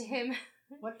whispered to him.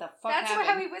 What the fuck That's happened?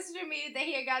 how he whispered to me that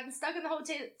he had gotten stuck in the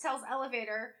hotel's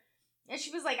elevator. And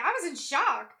she was like, I was in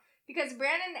shock. Because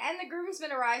Brandon and the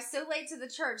groomsmen arrived so late to the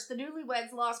church, the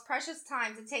newlyweds lost precious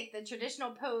time to take the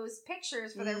traditional pose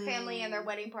pictures for their family and their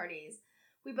wedding parties.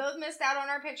 We both missed out on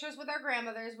our pictures with our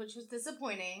grandmothers, which was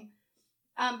disappointing.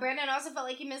 Brandon also felt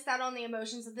like he missed out on the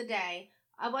emotions of the day.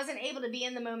 I wasn't able to be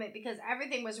in the moment because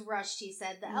everything was rushed, he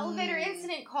said. The elevator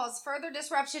incident caused further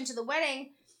disruption to the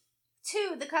wedding.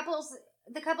 2, the couple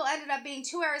ended up being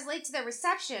 2 hours late to their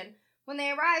reception. When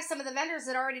they arrived, some of the vendors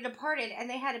had already departed, and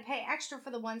they had to pay extra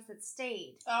for the ones that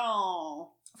stayed.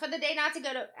 Oh. For the day not to go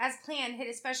as planned hit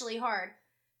especially hard.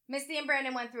 Misty and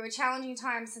Brandon went through a challenging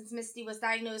time since Misty was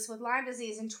diagnosed with Lyme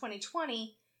disease in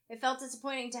 2020. It felt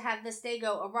disappointing to have this day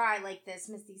go awry like this,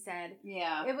 Misty said.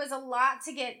 Yeah. It was a lot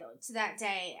to get to that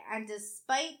day, and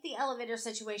despite the elevator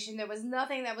situation, there was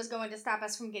nothing that was going to stop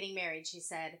us from getting married, she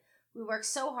said. We worked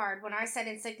so hard. When I said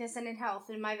in sickness and in health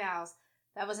in my vows,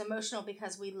 that was emotional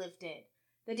because we lived it.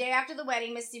 The day after the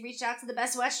wedding, Misty reached out to the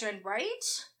Best Western, right?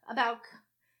 About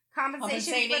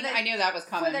compensation for the, I knew that was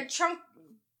coming. For the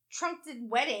truncted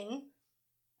wedding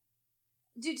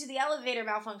due to the elevator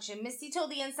malfunction. Misty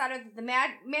told the Insider that the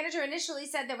manager initially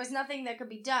said there was nothing that could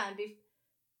be done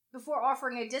before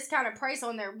offering a discounted price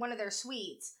on one of their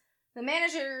suites. The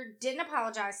manager didn't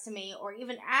apologize to me or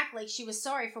even act like she was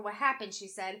sorry for what happened, she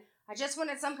said. I just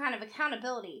wanted some kind of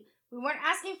accountability. We weren't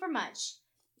asking for much.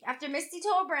 After Misty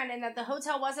told Brandon that the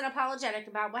hotel wasn't apologetic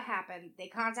about what happened, they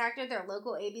contacted their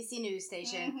local ABC news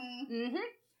station,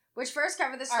 which first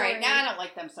covered the story. All right, now I don't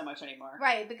like them so much anymore.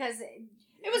 Right, because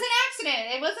it was an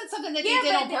accident. It wasn't something that they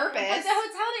did on purpose. But the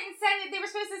hotel didn't send it. They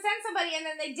were supposed to send somebody, and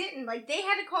then they didn't. Like, they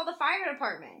had to call the fire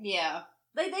department. Yeah.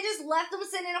 Like, they just left them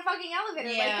sitting in a fucking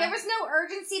elevator. Yeah. Like, there was no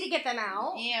urgency to get them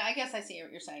out. Yeah, I guess I see what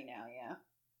you're saying now, yeah.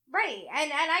 Right, and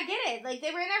I get it. Like,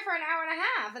 they were in there for an hour and a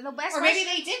half, and the best. Or maybe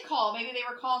they did call. Maybe they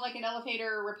were calling like an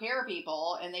elevator repair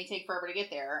people, and they take forever to get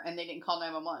there, and they didn't call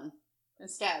 911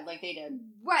 instead, like they did.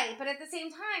 Right, but at the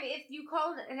same time, if you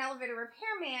called an elevator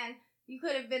repairman, you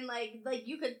could have been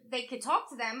they could talk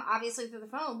to them obviously through the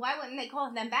phone. Why wouldn't they call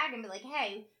them back and be like,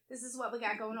 "Hey, this is what we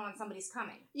got going on. Somebody's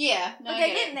coming." Yeah, no, but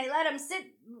they didn't. They let them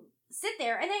sit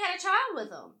there, and they had a child with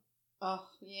them. Oh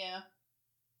yeah.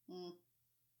 Mm.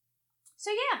 So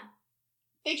yeah,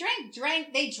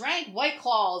 they drank White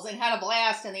Claws and had a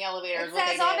blast in the elevator. It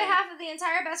says, on behalf of the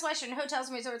entire Best Western Hotels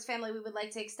and Resorts family, we would like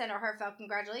to extend our heartfelt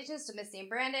congratulations to Misty and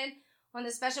Brandon on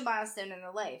this special milestone in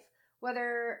their life.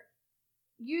 Whether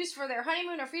used for their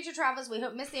honeymoon or future travels, we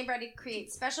hope Misty and Brandon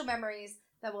create special memories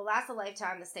that will last a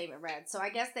lifetime, the statement read. So I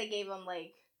guess they gave them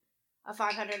like a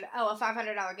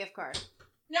 $500 gift card.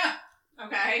 Yeah.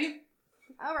 Okay.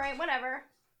 All right, whatever.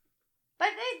 But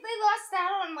they lost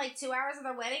out on like 2 hours of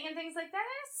their wedding and things like that.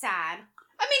 It's sad.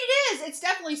 I mean, it is. It's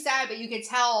definitely sad, but you could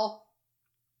tell,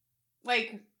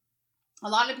 like, a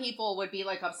lot of people would be,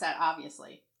 like, upset,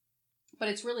 obviously. But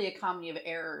it's really a comedy of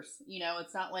errors. You know,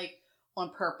 it's not, like,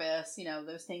 on purpose. You know,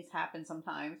 those things happen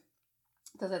sometimes.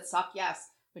 Does it suck? Yes.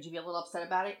 Would you be a little upset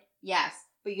about it? Yes.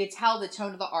 But you could tell the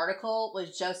tone of the article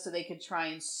was just so they could try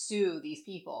and sue these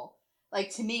people. Like,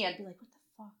 to me, I'd be like, what the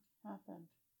fuck happened?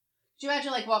 Could you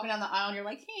imagine, like, walking down the aisle and you're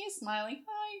like, hey, smiling,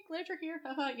 hi, glad you're here,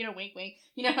 you know, wink, wink.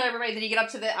 You know, everybody, then you get up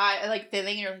to the thing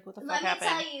and you're like, what the fuck happened?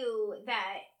 Let me tell you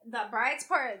that the bride's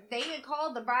part. They had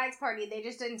called the bride's party. They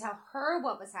just didn't tell her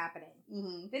what was happening.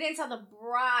 Mm-hmm. They didn't tell the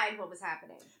bride what was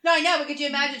happening. No, I know, but could you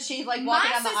imagine she's like walking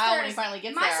down the aisle when he finally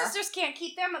gets there? My sisters can't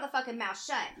keep their motherfucking mouth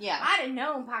shut. Yeah. I'd have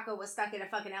known Paco was stuck in a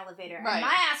fucking elevator. Right. And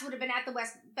my ass would have been at the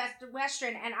Best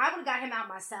Western, and I would have got him out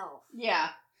myself. Yeah.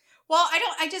 Well,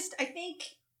 I think...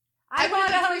 I would go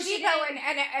to Home appreciate Depot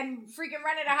and freaking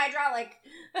rent it a hydraulic.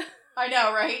 I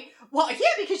know, right? Well,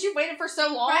 yeah, because you waited for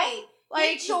so long. Right.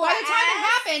 Like, Get your by the time it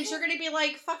ass- happens, you're going to be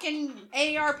like fucking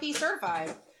AARP certified.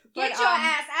 Get But, your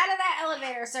ass out of that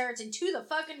elevator, Serge, and to the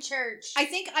fucking church. I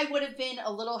think I would have been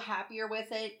a little happier with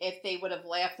it if they would have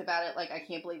laughed about it. Like, I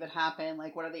can't believe it happened.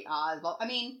 Like, what are the odds? Well, I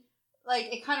mean,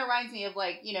 like, it kind of reminds me of,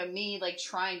 like, you know, me, like,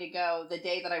 trying to go the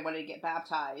day that I wanted to get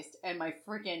baptized, and my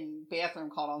freaking bathroom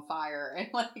caught on fire, and,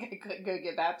 like, I couldn't go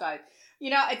get baptized.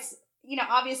 You know, it's, you know,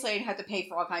 obviously I'd have to pay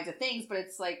for all kinds of things, but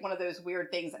it's, like, one of those weird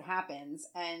things that happens,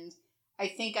 and I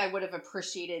think I would have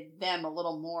appreciated them a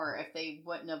little more if they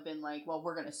wouldn't have been like, well,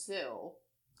 we're going to sue.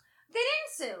 They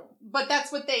didn't sue. But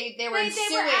that's what they were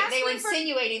insinuating. They were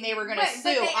insinuating they were going to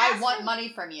sue. I want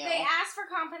money from you. They asked for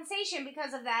compensation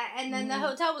because of that, and then the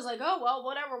hotel was like, "Oh well,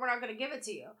 whatever. We're not going to give it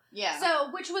to you." Yeah.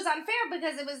 So, which was unfair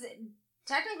because it was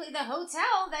technically the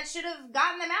hotel that should have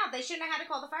gotten them out. They shouldn't have had to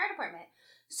call the fire department.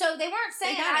 So they weren't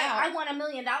saying, "I want $1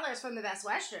 million from the Best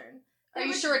Western." Are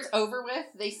you sure it's over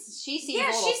with? She seemed a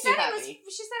little too happy.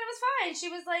 She said it was fine. She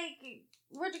was like,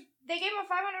 they gave him a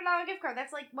 $500 gift card.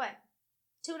 That's like what?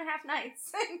 2.5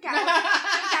 nights in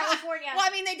California. Well, I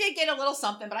mean, they did get a little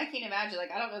something, but I can't imagine.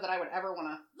 Like, I don't know that I would ever want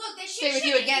to stay with stay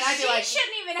you again. I'd be like,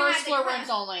 shouldn't even first have floor rooms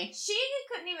only.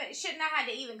 Shouldn't have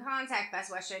had to even contact Best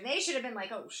Western. They should have been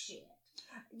like, oh shit.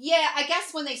 Yeah, I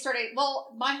guess when they started,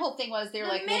 well, my whole thing was they were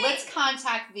like, well, let's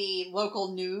contact the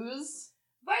local news.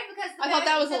 Right, because I thought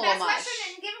that was a little much. Best Western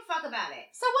didn't give a fuck about it.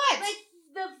 So what? Like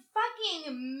the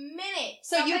fucking minute.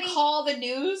 So you call the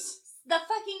news? The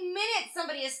fucking minute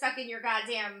somebody is stuck in your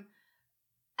goddamn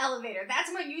elevator,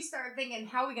 that's when you start thinking,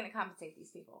 how are we going to compensate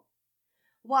these people?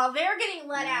 While they're getting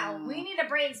let out, we need to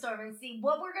brainstorm and see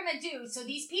what we're going to do so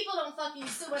these people don't fucking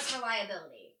sue us for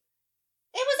liability.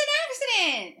 It was an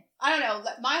accident. I don't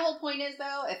know. My whole point is,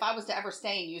 though, if I was to ever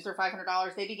stay and use their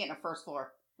 $500, they'd be getting a first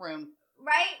floor room.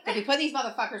 Right? If you put these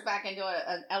motherfuckers back into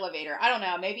an elevator, I don't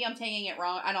know. Maybe I'm taking it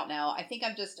wrong. I don't know. I think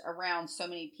I'm just around so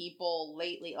many people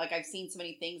lately. Like, I've seen so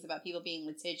many things about people being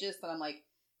litigious that I'm like,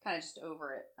 kind of just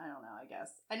over it. I don't know, I guess.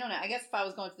 I don't know. I guess if I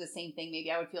was going through the same thing, maybe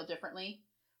I would feel differently.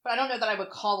 But I don't know that I would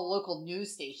call the local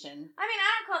news station. I mean, I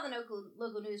don't call the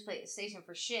local news station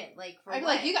for shit. Like, for I'd be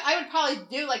what? like, I would probably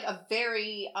do, like, a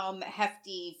very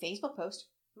hefty Facebook post.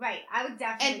 Right. I would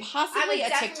definitely. And possibly a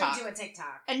TikTok. Do a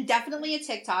TikTok. And definitely a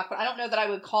TikTok, but I don't know that I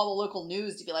would call the local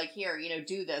news to be like, here, you know,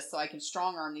 do this so I can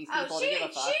strong arm these people to give a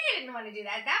fuck. She didn't want to do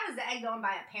that. That was the egg going by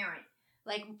a parent.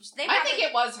 Like, I think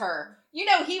it was her. You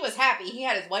know, he was happy. He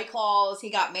had his White Claws. He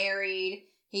got married.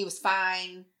 He was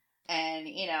fine. And,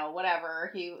 you know,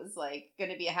 whatever. He was, like,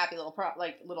 going to be a happy little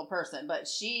person. But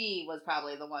she was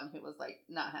probably the one who was, like,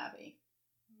 not happy.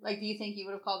 Like, do you think he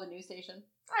would have called the news station?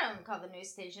 I don't call the news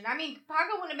station. I mean,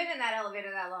 Paco wouldn't have been in that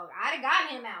elevator that long. I'd have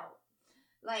gotten him out.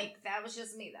 Like, that was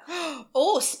just me, though.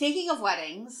 Oh, speaking of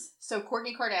weddings. So,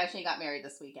 Kourtney Kardashian got married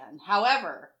this weekend.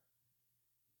 However,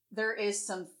 there is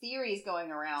some theories going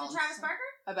around. To Travis Barker?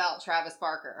 About Travis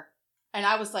Barker. And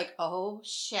I was like, oh,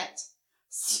 shit.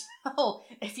 So,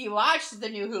 if you watched the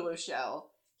new Hulu show,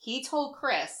 he told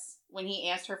Chris, when he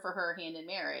asked her for her hand in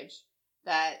marriage,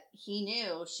 that he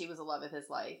knew she was the love of his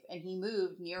life. And he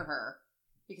moved near her.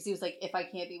 Because he was like, if I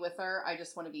can't be with her, I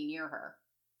just want to be near her.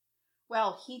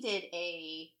 Well, he did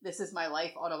a This Is My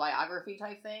Life autobiography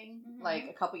type thing, like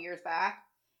a couple years back.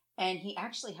 And he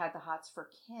actually had the hots for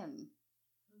Kim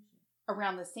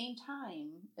around the same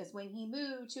time as when he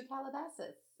moved to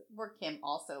Calabasas, where Kim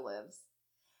also lives.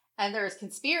 And there's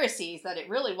conspiracies that it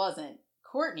really wasn't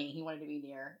Kourtney he wanted to be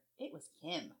near. It was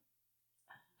Kim.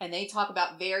 And they talk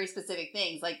about very specific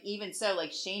things. Like, even so,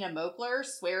 like, Shayna Moakler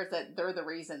swears that they're the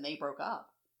reason they broke up.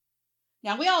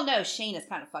 Now, we all know Shayna's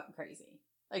kind of fucking crazy.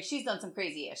 Like, she's done some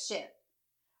crazy ass shit.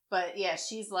 But, yeah,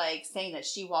 she's, like, saying that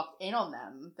she walked in on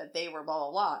them, that they were blah,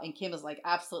 blah, blah. And Kim is like,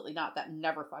 absolutely not. That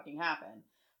never fucking happened.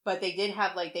 But they did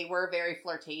have, like, they were very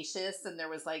flirtatious. And there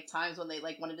was, like, times when they,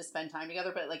 like, wanted to spend time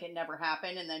together. But, like, it never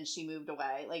happened. And then she moved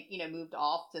away. Like, you know, moved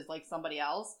off to, like, somebody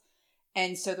else.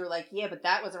 And so they're like, yeah, but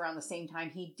that was around the same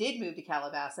time he did move to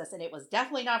Calabasas. And it was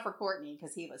definitely not for Kourtney.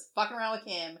 Because he was fucking around with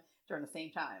Kim during the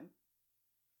same time.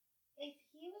 If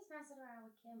he was messing around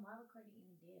with Kim, why would Kourtney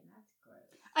even do it? That's gross.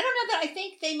 I don't know that. I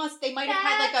think they might have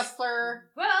had like a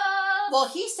flirt. Gross. Well,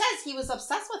 he says he was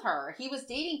obsessed with her. He was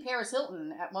dating Paris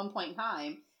Hilton at one point in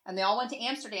time. And they all went to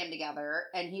Amsterdam together,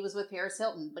 and he was with Paris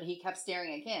Hilton, but he kept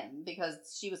staring at Kim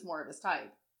because she was more of his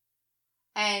type.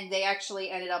 And they actually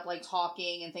ended up, like,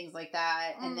 talking and things like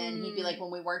that. And then he'd be like,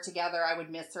 when we weren't together, I would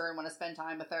miss her and want to spend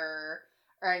time with her.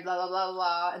 Or blah, blah, blah,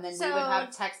 blah. And then we would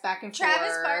have text back and forth.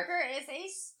 Travis Barker is a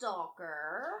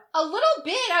stalker. A little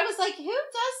bit. I was like, who does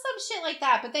some shit like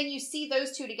that? But then you see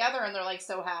those two together and they're, like,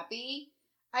 so happy,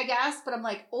 I guess. But I'm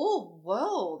like, oh,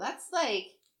 whoa. That's, like...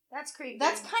 That's creepy.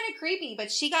 That's kind of creepy.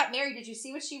 But she got married. Did you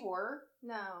see what she wore?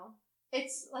 No.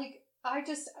 It's, like,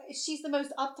 she's the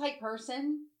most uptight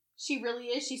person. She really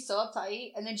is. She's so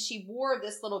uptight. And then she wore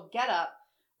this little getup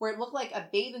where it looked like a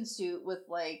bathing suit with,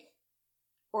 like...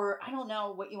 Or I don't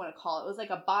know what you want to call it. It was like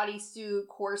a bodysuit,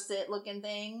 corset looking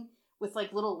thing with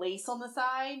like little lace on the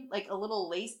side, like a little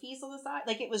lace piece on the side.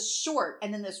 Like it was short,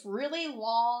 and then this really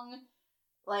long,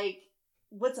 like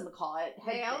what's it call it?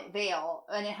 Veil,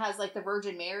 and it has like the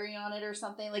Virgin Mary on it or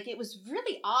something. Like it was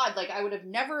really odd. Like I would have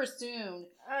never assumed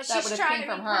that would have come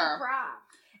from her. Punk rock.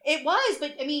 It was,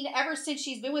 but I mean, ever since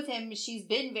she's been with him, she's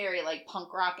been very like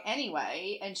punk rock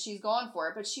anyway, and she's gone for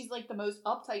it. But she's like the most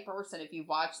uptight person if you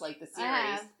watch like the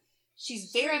series.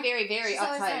 She's very, very, very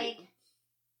uptight. Like,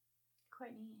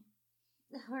 Courtney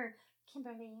or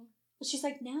Kimberly. But she's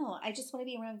like, no, I just want to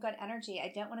be around good energy.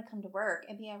 I don't want to come to work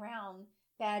and be around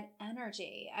bad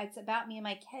energy. It's about me and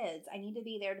my kids. I need to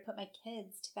be there to put my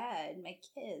kids to bed. My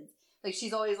kids. Like,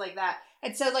 she's always like that.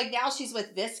 And so, like, now she's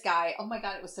with this guy. Oh, my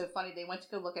God, it was so funny. They went to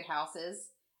go look at houses,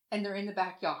 and they're in the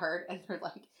backyard, and they're,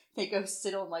 like, they go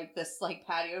sit on, like, this, like,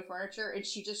 patio furniture, and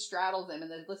she just straddles them, and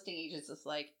the listing agent's just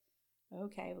like,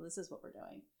 okay, well, this is what we're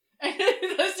doing. And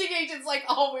the listing agent's, like,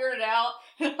 all weirded out,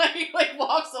 and, like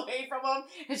walks away from them,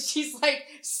 and she's, like,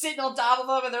 sitting on top of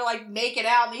them, and they're, like, making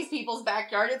out in these people's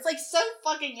backyard. It's, like, so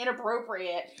fucking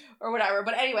inappropriate, or whatever.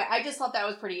 But anyway, I just thought that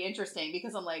was pretty interesting,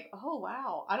 because I'm like, oh,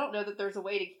 wow, I don't know that there's a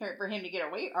way for him to get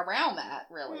away around that,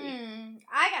 really.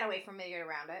 I got a way for him to get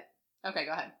around it. Okay,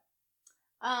 go ahead.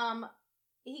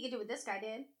 He could do what this guy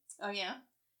did. Oh, yeah?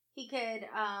 He could,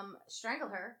 strangle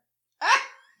her.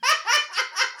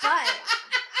 But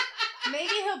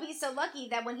maybe he'll be so lucky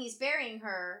that when he's burying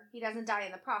her, he doesn't die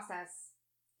in the process.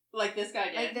 Like this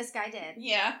guy did.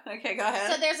 Yeah. Okay, go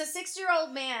ahead. So there's a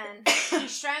 6-year-old man who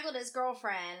strangled his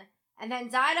girlfriend and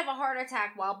then died of a heart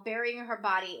attack while burying her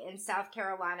body in South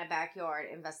Carolina backyard,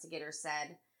 investigators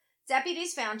said.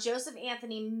 Deputies found Joseph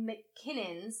Anthony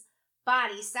McKinnon's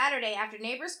body Saturday after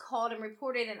neighbors called and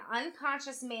reported an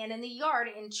unconscious man in the yard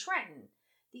in Trenton.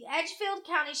 The Edgefield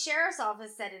County Sheriff's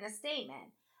Office said in a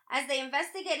statement. As they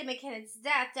investigated McKinnon's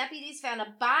death, deputies found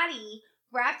a body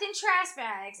wrapped in trash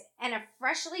bags and a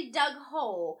freshly dug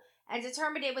hole and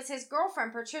determined it was his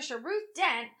girlfriend, Patricia Ruth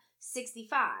Dent,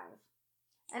 65.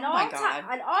 An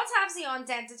autopsy on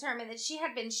Dent determined that she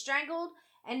had been strangled,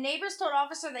 and neighbors told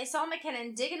officers they saw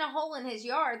McKinnon digging a hole in his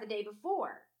yard the day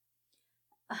before.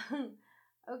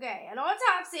 Okay, an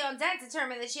autopsy on Dent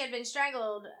determined that she had been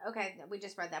strangled. Okay, we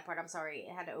just read that part. I'm sorry.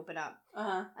 It had to open up.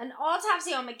 An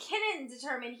autopsy on McKinnon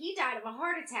determined he died of a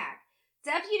heart attack.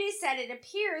 Deputies said it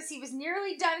appears he was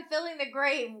nearly done filling the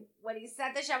grave when he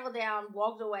set the shovel down,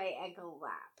 walked away, and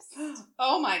collapsed.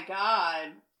 Oh my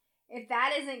God. If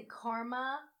that isn't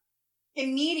karma.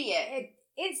 Immediate.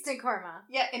 Instant karma.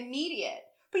 Yeah, immediate.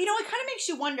 But you know, it kind of makes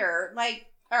you wonder, like,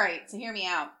 all right, so hear me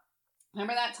out.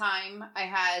 Remember that time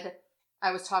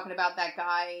I was talking about that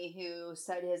guy who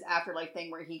said his afterlife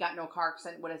thing where he got in a car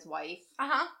accident with his wife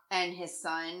and his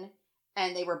son,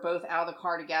 and they were both out of the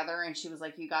car together, and she was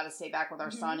like, you got to stay back with our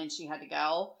son, and she had to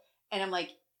go. And I'm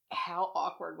like, how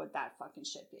awkward would that fucking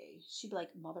shit be? She'd be like,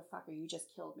 motherfucker, you just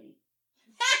killed me.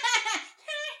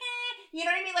 You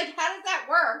know what I mean? Like, how does that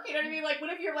work? You know what I mean? Like, what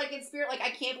if you're like in spirit, like, I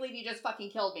can't believe you just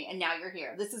fucking killed me, and now you're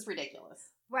here. This is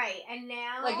ridiculous. Right, and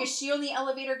now... Like, is she on the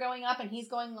elevator going up and he's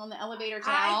going on the elevator down?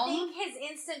 I think his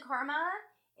instant karma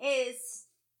is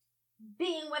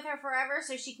being with her forever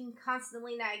so she can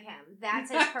constantly nag him.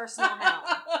 That's his personal hell.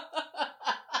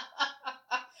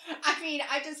 I mean,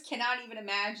 I just cannot even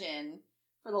imagine,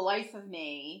 for the life of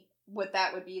me, what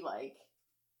that would be like.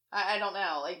 I don't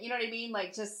know. Like, you know what I mean?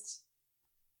 Like, just...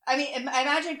 I mean,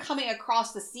 imagine coming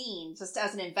across the scene just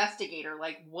as an investigator.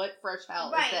 Like, what fresh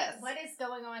hell is this? What is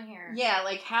going on here? Yeah,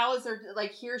 like, how is there,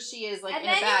 like, here she is, like, and in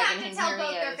a bag, and then you have to here tell both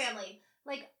he their is. family.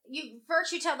 Like, you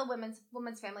tell the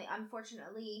woman's family,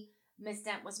 unfortunately, Miss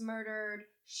Dent was murdered.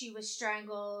 She was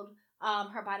strangled.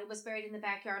 Her body was buried in the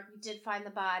backyard. We did find the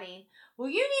body. Well,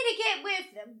 you need to get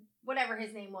with whatever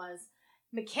his name was,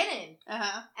 McKinnon.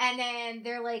 And then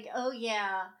they're like, oh,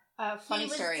 yeah. Funny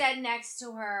story. He was dead next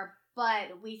to her,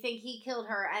 but we think he killed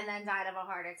her and then died of a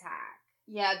heart attack.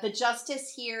 Yeah, the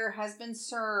justice here has been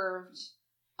served.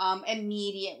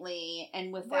 immediately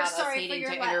and without We're us sorry for needing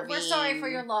your to intervene. we're sorry for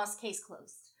your loss. Case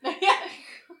closed.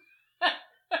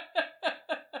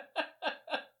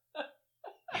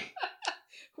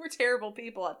 We're terrible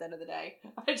people at the end of the day.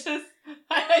 I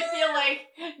feel like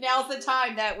now's the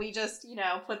time that we just,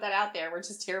 put that out there. We're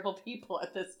just terrible people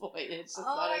at this point. It's just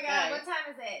not okay. God, what time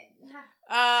is it?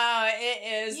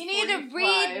 It is. You need 45. to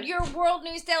read your World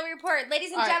News Daily Report.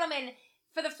 Ladies and All right. gentlemen,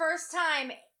 for the first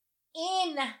time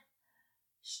in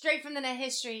Straight from the Net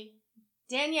History,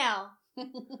 Danielle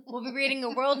will be reading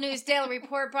a World News Daily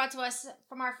Report brought to us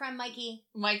from our friend Mikey.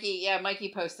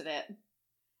 Mikey posted it.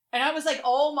 And I was like,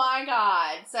 oh my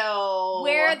God. So.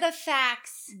 Where the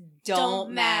facts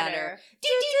don't matter.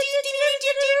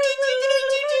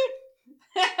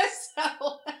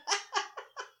 So.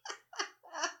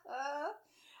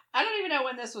 I don't even know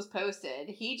when this was posted.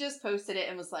 He just posted it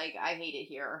and was like, I hate it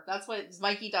here. That's what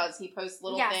Mikey does. He posts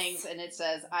little things and it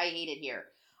says, I hate it here.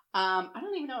 I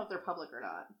don't even know if they're public or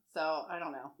not. So, I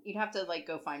don't know. You'd have to,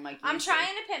 go find Mikey. I'm trying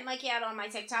to pimp Mikey out on my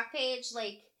TikTok page,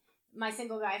 my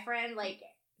single guy friend,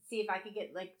 see if I could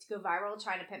get, to go viral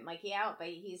trying to pimp Mikey out, but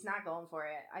he's not going for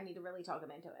it. I need to really talk him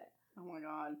into it. Oh my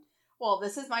God. Well,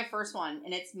 this is my first one,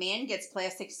 and it's man gets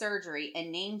plastic surgery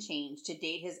and name change to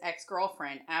date his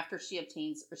ex-girlfriend after she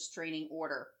obtains restraining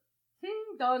order.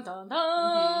 Dun, dun, dun.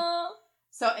 Mm-hmm.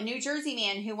 So, a New Jersey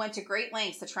man who went to great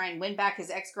lengths to try and win back his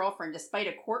ex-girlfriend despite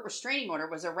a court restraining order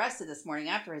was arrested this morning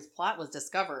after his plot was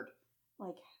discovered.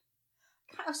 I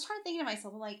was trying to think to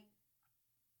myself,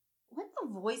 wouldn't the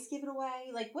voice give it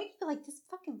away? This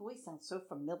fucking voice sounds so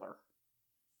familiar.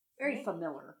 Very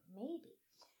familiar. Maybe.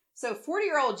 So,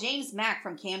 40-year-old James Mack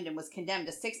from Camden was condemned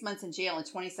to 6 months in jail in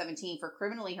 2017 for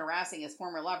criminally harassing his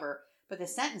former lover, but the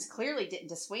sentence clearly didn't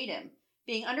dissuade him.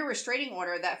 Being under a restraining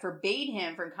order that forbade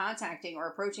him from contacting or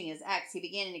approaching his ex, he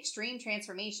began an extreme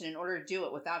transformation in order to do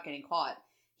it without getting caught.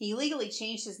 He legally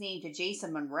changed his name to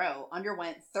Jason Monroe,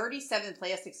 underwent 37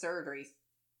 plastic surgeries.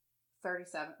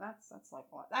 37. That's like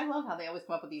what? I love how they always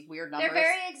come up with these weird numbers. They're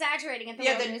very exaggerating at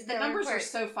the numbers are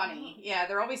so funny. Yeah,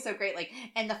 they're always so great.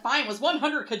 And the fine was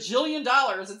 $100 kajillion.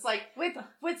 It's like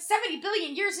with 70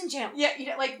 billion years in jail.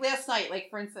 Yeah, last night,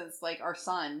 for instance, our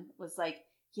son was like,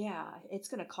 yeah, it's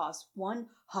gonna cost $1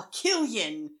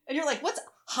 hakillion, and you're like, what's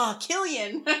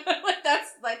hakillion?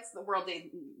 That's the World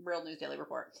News Daily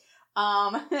Report.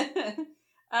 Let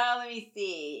me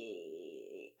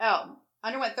see. Oh.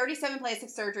 Underwent 37 plastic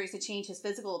surgeries to change his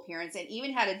physical appearance and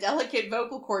even had a delicate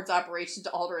vocal cords operation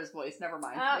to alter his voice. Never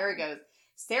mind. There he goes.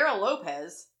 Sarah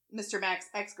Lopez, Mr.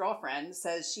 Mack's ex-girlfriend,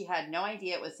 says she had no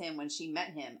idea it was him when she met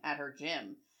him at her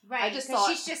gym. Right, because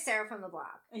she's just Sarah from the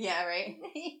block. Yeah, right?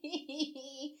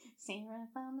 Sarah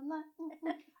from the block.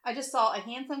 I just saw a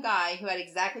handsome guy who had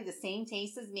exactly the same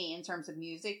taste as me in terms of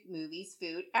music, movies,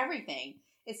 food, everything.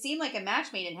 It seemed like a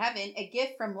match made in heaven, a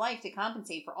gift from life to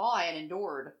compensate for all I had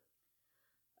endured.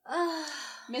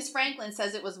 Miss Franklin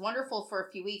says it was wonderful for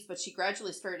a few weeks, but she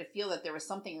gradually started to feel that there was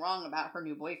something wrong about her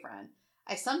new boyfriend.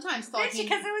 I sometimes thought because it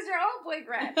was your old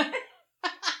boyfriend.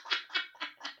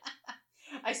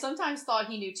 I sometimes thought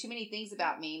he knew too many things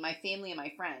about me, my family, and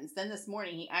my friends. Then this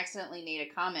morning, he accidentally made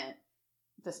a comment.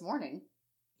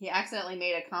 He accidentally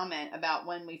made a comment about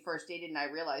when we first dated, and I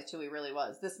realized who he really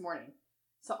was. This morning.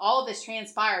 So all of this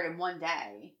transpired in one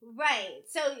day. Right.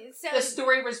 So the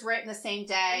story was written the same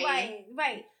day.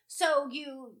 Right. So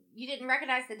you didn't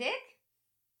recognize the dick?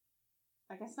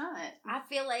 I guess not. I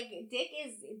feel like dick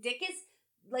is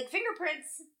like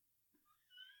fingerprints.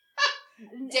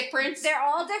 Dick prints. They're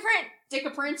all different.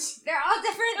 Dick prints. They're all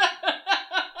different.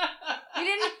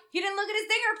 You didn't look at his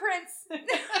fingerprints.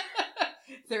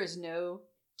 There's no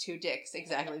two dicks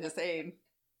exactly the same.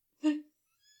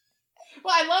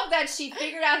 Well, I love that she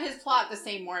figured out his plot the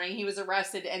same morning. He was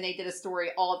arrested, and they did a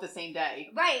story all at the same day.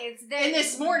 Right. And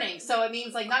this morning, so it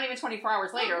means not even 24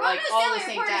 hours later, well, all the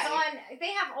same day.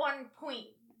 They have on point.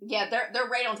 Yeah, they're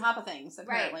right on top of things,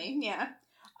 apparently. Right. Yeah.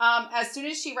 As soon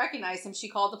as she recognized him, she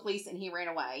called the police, and he ran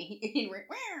away. He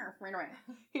ran away.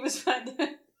 He was fun.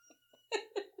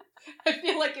 I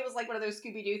feel like it was like one of those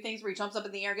Scooby-Doo things where he jumps up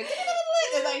in the air and goes,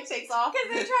 and then he takes off. Because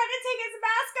they're trying to take his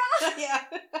mask off. Yeah.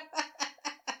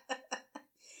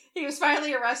 He was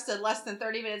finally arrested less than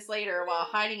 30 minutes later while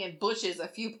hiding in bushes a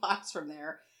few blocks from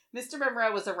there. Mr.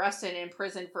 Monroe was arrested and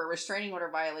imprisoned for a restraining order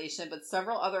violation, but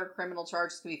several other criminal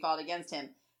charges could be filed against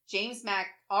him. James Mack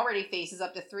already faces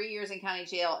up to 3 years in county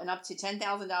jail and up to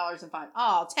 $10,000 in fine.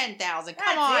 Oh, $10,000.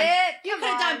 Come on. You could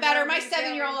have done better. My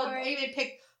 7-year-old even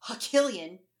picked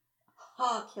Hakillion,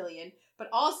 but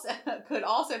also could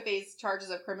also face charges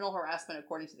of criminal harassment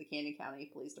according to the Camden County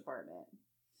Police Department.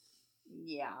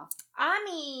 Yeah. I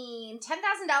mean,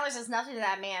 $10,000 is nothing to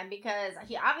that man because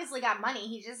he obviously got money.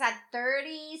 He just had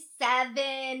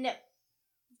 37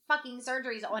 fucking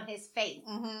surgeries on his face.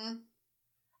 Mm-hmm.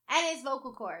 And his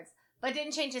vocal cords. But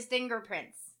didn't change his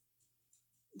fingerprints.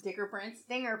 Fingerprints?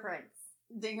 Fingerprints.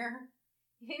 Dinger?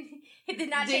 He did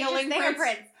not change his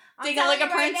fingerprints. I'm telling you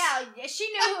right now, she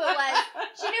knew who it was.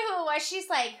 She knew who it was. She's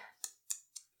like,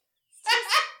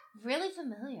 really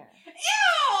familiar.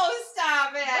 Ew!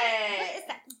 Stop it! What is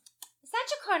that? Is that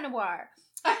your car noir?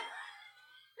 I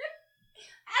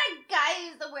had a guy who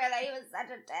used to wear that. He was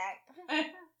such a dick.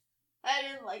 I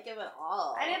didn't like him at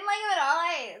all. I didn't like him at all.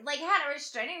 I had a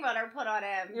restraining order put on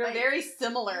him. You're very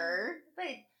similar. But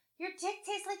your dick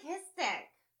tastes like his dick.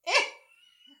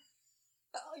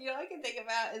 You know, all I can think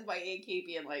about is my Aunt Kate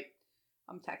being like,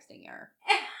 I'm texting her.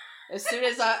 As soon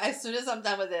as I'm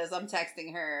done with this, I'm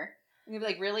texting her. And you'll be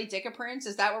like, really, Dicka Prince?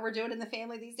 Is that what we're doing in the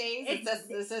family these days?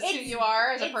 Is this who you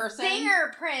are as a person?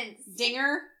 Dinger Prince.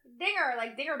 Dinger? Dinger,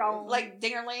 like Dinger Dong. Like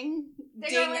Dingerling?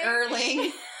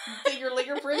 Dingerling?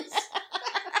 Dingerlinger Prince?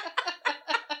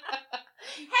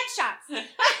 Headshots.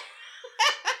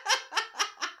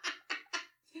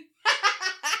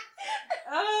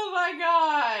 Oh my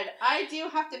god. I do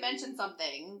have to mention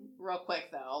something real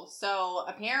quick though. So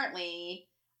apparently,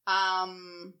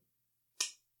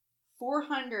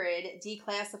 400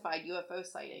 declassified UFO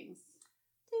sightings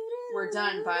were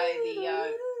done by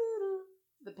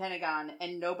the Pentagon,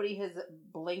 and nobody has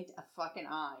blinked a fucking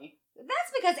eye.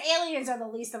 That's because aliens are the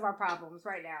least of our problems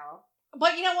right now.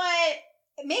 But you know what?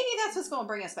 Maybe that's what's going to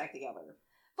bring us back together.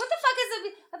 What the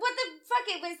fuck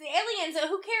it was the aliens?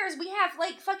 Who cares? We have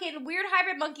like fucking weird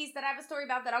hybrid monkeys that I have a story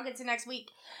about that I'll get to next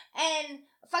week, and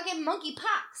fucking monkey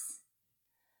pox.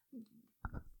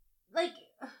 Like,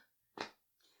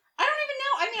 I don't even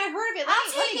know. I mean, I heard of it.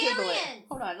 Let me Google aliens. it.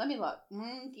 Hold on, let me look.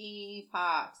 Monkey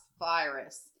pox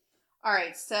virus. All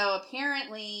right, so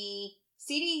apparently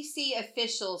CDC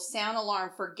officials sound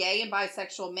alarm for gay and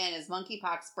bisexual men as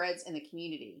monkeypox spreads in the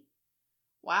community.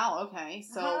 Wow, okay.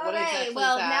 So what exactly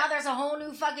well, is that? now there's a whole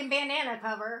new fucking bandana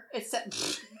cover. It's if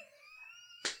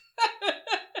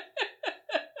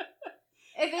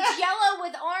it's yellow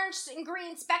with orange and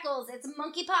green speckles, it's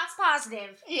monkeypox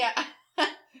positive. Yeah.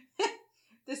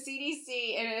 The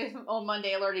CDC on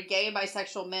Monday alerted gay and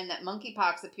bisexual men that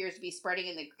monkeypox appears to be spreading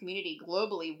in the community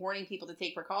globally, warning people to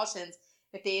take precautions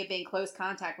if they have been in close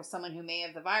contact with someone who may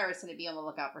have the virus and to be on the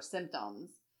lookout for symptoms.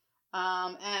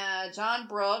 John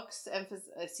Brooks, a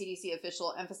CDC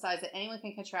official, emphasized that anyone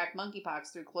can contract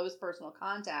monkeypox through close personal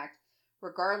contact,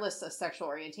 regardless of sexual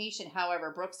orientation.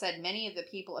 However, Brooks said many of the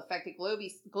people affected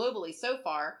globally so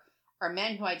far are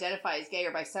men who identify as gay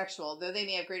or bisexual. Though they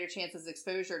may have greater chances of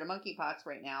exposure to monkeypox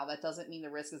right now, that doesn't mean the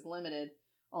risk is limited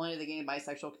only to the gay and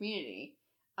bisexual community.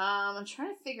 I'm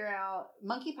trying to figure out,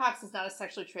 monkeypox is not a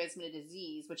sexually transmitted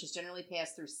disease, which is generally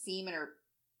passed through semen or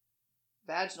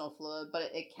vaginal fluid,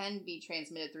 but it can be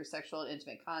transmitted through sexual and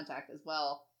intimate contact as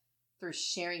well, through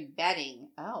sharing bedding.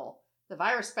 Oh, the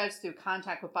virus spreads through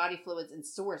contact with body fluids and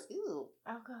sores. Ew.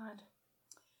 Oh, God.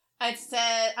 It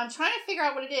said, I'm trying to figure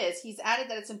out what it is. He's added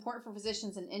that it's important for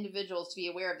physicians and individuals to be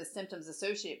aware of the symptoms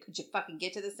associated. Could you fucking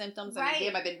get to the symptoms? Right. I mean,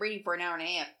 damn, I've been reading for an hour and a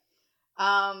half.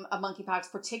 Of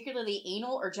monkeypox, particularly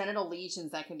anal or genital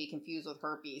lesions that can be confused with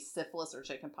herpes, syphilis, or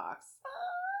chickenpox.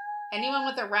 Anyone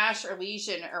with a rash or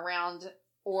lesion around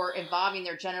or involving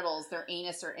their genitals, their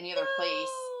anus, or any other place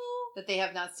that they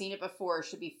have not seen it before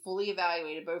should be fully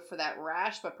evaluated, both for that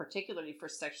rash, but particularly for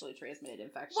sexually transmitted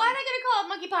infection. Why are they going to call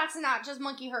it monkeypox and not just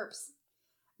monkey herpes?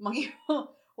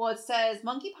 Well, it says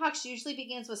monkeypox usually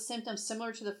begins with symptoms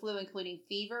similar to the flu, including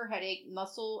fever, headache,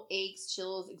 muscle aches,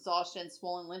 chills, exhaustion,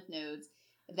 swollen lymph nodes.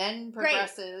 Then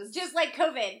progresses. Just like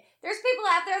COVID. There's people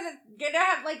out there that gonna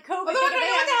have like COVID. Well, what the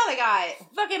hell they got?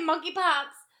 Fucking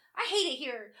monkeypox. I hate it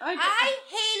here. I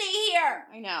hate it here.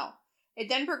 I know. It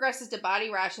then progresses to body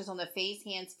rashes on the face,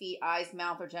 hands, feet, eyes,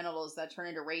 mouth, or genitals that turn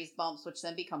into raised bumps, which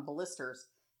then become blisters.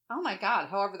 Oh my God.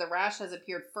 However, the rash has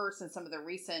appeared first in some of the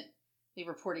recently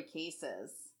reported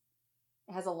cases.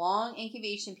 It has a long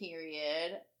incubation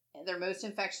period. They're most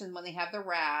infections when they have the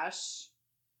rash.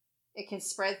 It can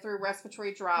spread through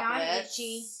respiratory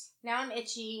droplets. Now I'm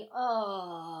itchy.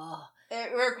 Oh.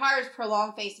 It requires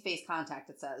prolonged face-to-face contact,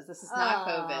 it says. This is not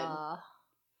COVID.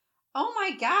 Oh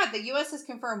my God. The U.S. has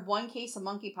confirmed 1 case of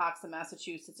monkeypox in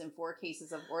Massachusetts and 4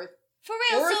 cases of For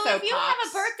real, orthopox. So if you have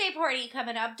a birthday party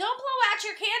coming up, don't blow out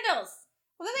your candles.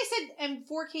 Well, then they said and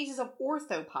 4 cases of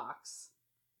orthopox.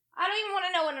 I don't even want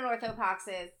to know what an orthopox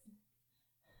is.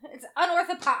 It's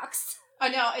unorthopox. Oh,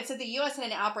 no, it said the U.S. had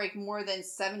an outbreak more than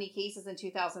 70 cases in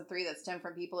 2003 that stemmed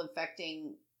from people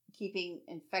infecting keeping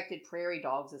infected prairie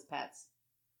dogs as pets.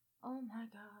 Oh my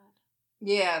god.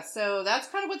 Yeah, so that's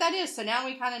kind of what that is. So now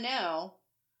we kind of know.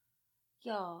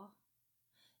 Y'all,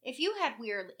 if you had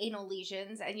weird anal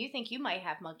lesions and you think you might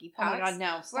have monkeypox, Oh my god,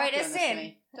 no. Stop write doing us this in. to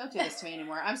me. Don't do this to me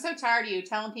anymore. I'm so tired of you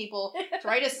telling people to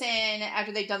write us in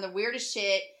after they've done the weirdest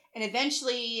shit. And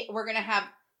eventually we're going to have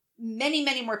many,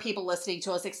 many more people listening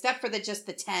to us, except for just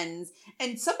the tens.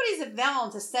 And somebody's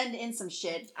vowing to send in some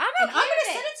shit. I'm And okay I'm going to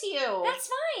with send it to you. That's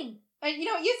fine. And you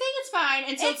know, you think it's fine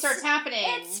until it starts happening.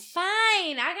 It's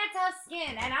fine. I got tough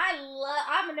skin, and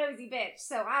I'm a nosy bitch,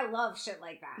 so I love shit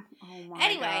like that. Oh my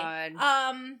Anyway, god.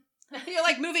 You're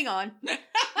like, moving on. moving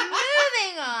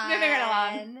on. Moving right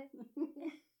along.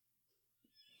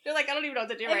 You're like, I don't even know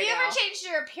what to do right now. Have you ever changed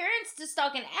your appearance to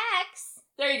stalk an ex?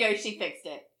 There you go. She fixed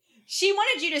it. She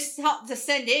wanted you to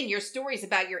send in your stories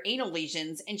about your anal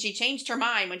lesions, and she changed her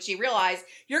mind when she realized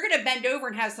you're going to bend over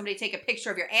and have somebody take a picture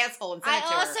of your asshole and send it to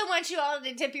her. I also want you all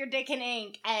to dip your dick in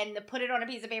ink and put it on a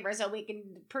piece of paper so we can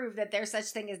prove that there's such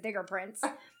thing as digger prints.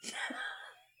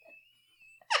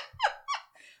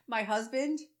 My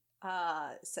husband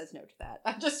says no to that.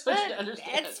 I just want you to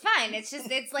understand. It's fine. It's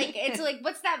like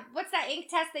what's that ink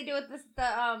test they do with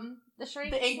the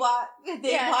shrink? The ink blot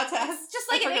test. It's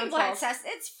just like an ink blot test.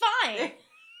 It's fine.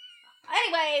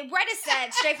 Anyway, write us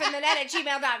at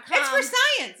straightfromthenet@gmail.com. It's for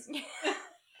science.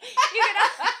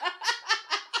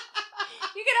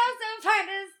 You can also find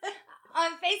us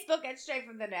on Facebook at Straight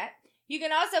From The Net. You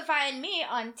can also find me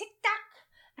on TikTok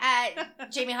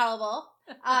at Jamie Hollowell.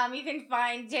 You can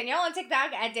find Danielle on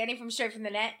TikTok at Danny from Straight From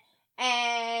The Net.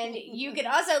 And you can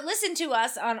also listen to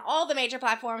us on all the major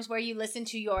platforms where you listen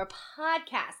to your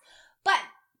podcast. But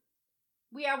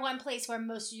we are one place where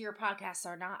most of your podcasts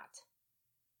are not.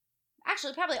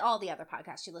 Actually, probably all the other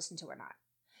podcasts you listen to are not.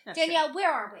 That's Danielle, true.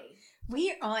 where are we?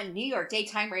 We're on New York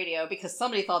Daytime Radio because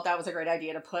somebody thought that was a great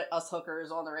idea to put us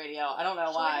hookers on the radio. I don't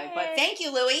know why, but thank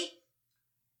you, Louie.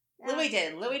 Louie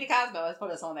did. Louie DeCosmo has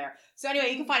put us on there. So anyway,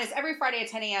 you can find us every Friday at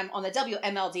 10 a.m. on the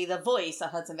WMLD, the voice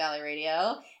of Hudson Valley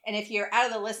Radio. And if you're out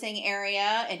of the listening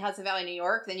area in Hudson Valley, New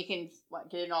York, then you can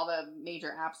get in all the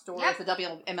major app stores, the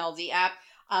WMLD app.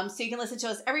 So you can listen to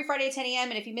us every Friday at 10 a.m.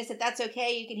 And if you miss it, that's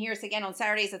okay. You can hear us again on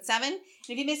Saturdays at 7. And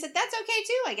if you miss it, that's okay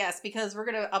too, I guess, because we're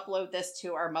going to upload this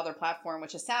to our mother platform,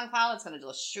 which is SoundCloud. It's going to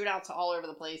just shoot out to all over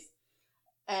the place.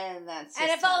 And that's just And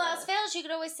if all else fails, you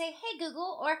can always say, hey,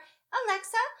 Google or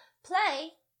Alexa,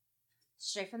 play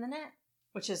Straight From The Net.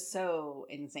 Which is so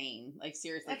insane. Like,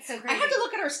 seriously. That's so I crazy. have to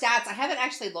look at our stats. I haven't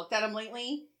actually looked at them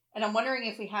lately. And I'm wondering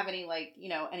if we have any,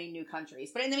 any new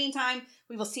countries. But in the meantime,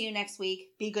 we will see you next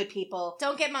week. Be good people.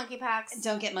 Don't get monkeypox.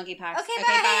 Don't get monkeypox. Okay,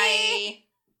 bye. Bye.